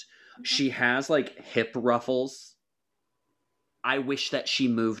don't. She has like hip ruffles. I wish that she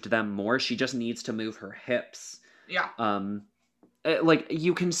moved them more. She just needs to move her hips. Yeah. Like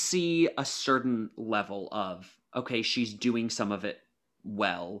you can see a certain level of, okay, she's doing some of it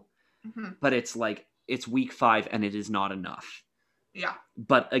well, but it's like it's week 5 and it is not enough. Yeah.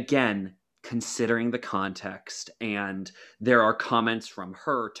 But again, considering the context, and there are comments from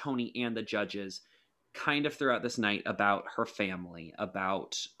her, Tony, and the judges kind of throughout this night about her family,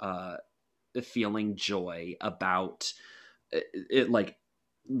 about feeling joy, about it, like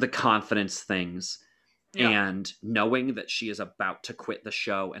the confidence things. And knowing that she is about to quit the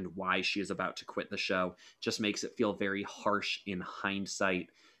show and why she is about to quit the show just makes it feel very harsh in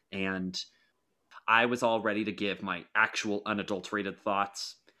hindsight. And I was all ready to give my actual unadulterated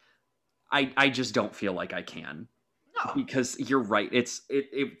thoughts. I just don't feel like I can. No. Because you're right.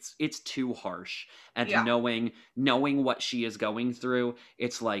 It's too harsh. And knowing what she is going through,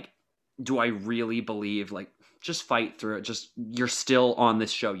 it's like, do I really believe, like, just fight through it. Just, you're still on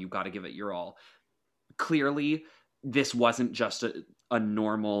this show. You got to give it your all. Clearly, this wasn't just a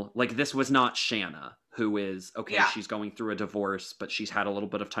normal, like, this was not Shanna, who is, okay, she's going through a divorce, but she's had a little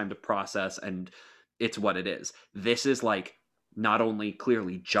bit of time to process, and it's what it is. This is, like, not only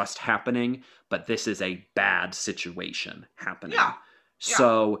clearly just happening, but this is a bad situation happening.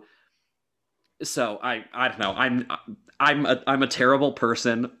 So I don't know. I'm a terrible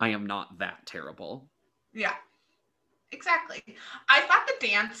person. I am not that terrible. Yeah. Exactly. I thought the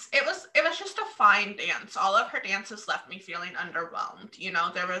dance, it was just a fine dance. All of her dances left me feeling underwhelmed. You know,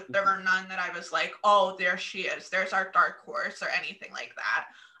 there were none that I was like, oh, there she is. There's our dark horse or anything like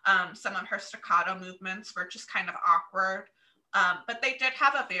that. Some of her staccato movements were just kind of awkward. But they did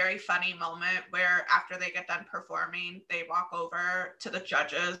have a very funny moment where after they get done performing, they walk over to the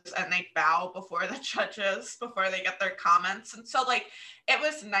judges and they bow before the judges before they get their comments. And so, like, it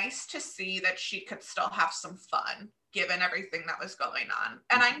was nice to see that she could still have some fun given everything that was going on.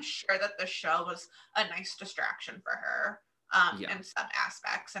 And I'm sure that the show was a nice distraction for her in some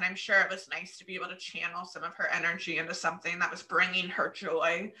aspects. And I'm sure it was nice to be able to channel some of her energy into something that was bringing her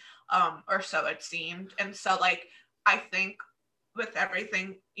joy, or so it seemed. And so, like, I think with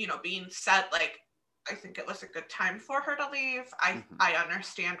everything, you know, being said, like, I think it was a good time for her to leave. I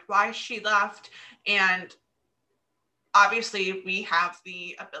understand why she left. And obviously we have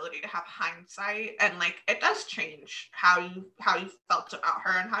the ability to have hindsight, and like it does change how you felt about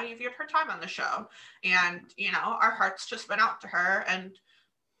her and how you viewed her time on the show. And you know, our hearts just went out to her, and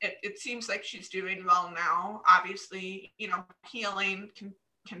it seems like she's doing well now. Obviously, you know, healing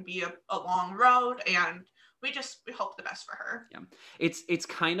can be a long road, and we hope the best for her. Yeah, it's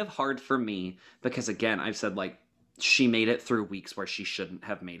kind of hard for me because, again, I've said, like, she made it through weeks where she shouldn't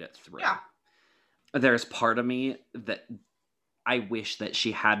have made it through. Yeah. There's part of me that I wish that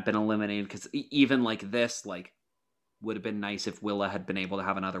she had been eliminated, because even like this, like, would have been nice if Willa had been able to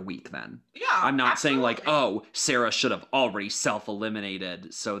have another week then. Yeah, I'm not absolutely. saying like, oh, Sarah should have already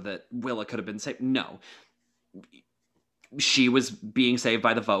self-eliminated so that Willa could have been saved. No. She was being saved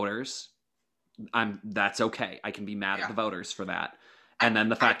by the voters. That's okay. I can be mad at the voters for that. And then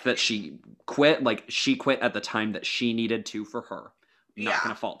the fact that she quit at the time that she needed to for her. Not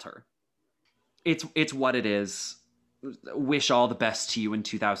gonna fault her. It's what it is. Wish all the best to you in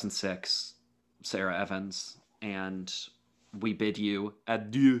 2006, Sarah Evans, and we bid you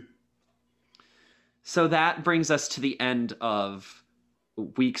adieu. So that brings us to the end of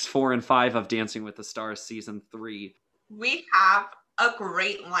weeks 4 and 5 of Dancing with the Stars season 3. We have a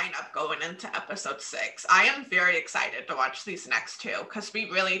great lineup going into episode 6. I am very excited to watch these next two because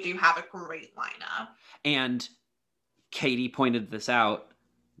we really do have a great lineup. And Katie pointed this out.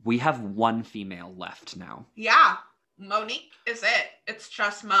 We have one female left now. Yeah. Monique is it. It's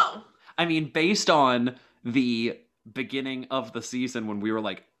just Mo. I mean, based on the beginning of the season when we were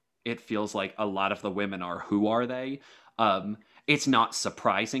like, it feels like a lot of the women are, who are they? It's not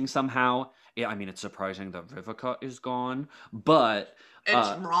surprising somehow. I mean, it's surprising that Vivica is gone, but...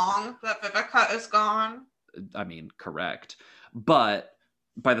 It's wrong that Vivica is gone. I mean, correct. But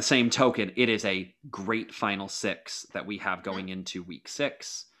by the same token, it is a great final six that we have going into week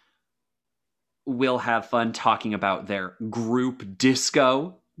 6. We'll have fun talking about their group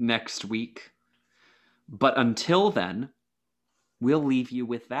disco next week. But until then, we'll leave you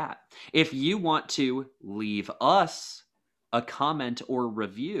with that. If you want to leave us a comment or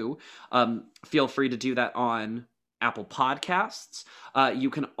review, feel free to do that on Apple Podcasts. You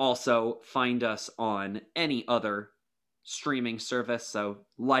can also find us on any other streaming service. So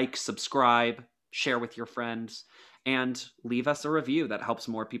like, subscribe, share with your friends, and leave us a review. That helps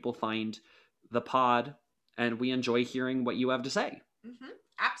more people find the pod, and we enjoy hearing what you have to say. Mm-hmm.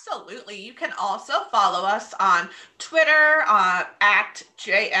 Absolutely. You can also follow us on Twitter at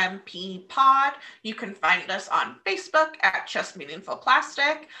JMP Pod. You can find us on Facebook at Just Meaningful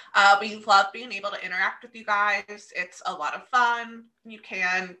Plastic. We love being able to interact with you guys. It's a lot of fun. You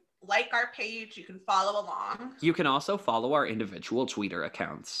can like our page. You can follow along. You can also follow our individual Twitter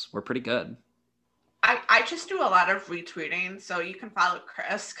accounts. We're pretty good. I just do a lot of retweeting, so you can follow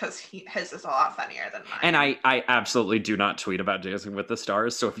Chris because his is a lot funnier than mine. And I absolutely do not tweet about Dancing with the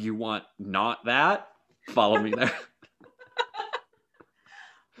Stars, so if you want not that, follow me there.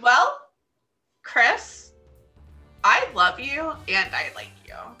 Well, Chris, I love you and I like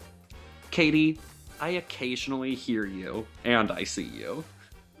you. Katie, I occasionally hear you and I see you.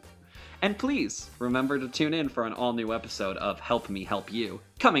 And please remember to tune in for an all-new episode of Help Me Help You,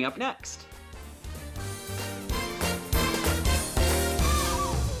 coming up next.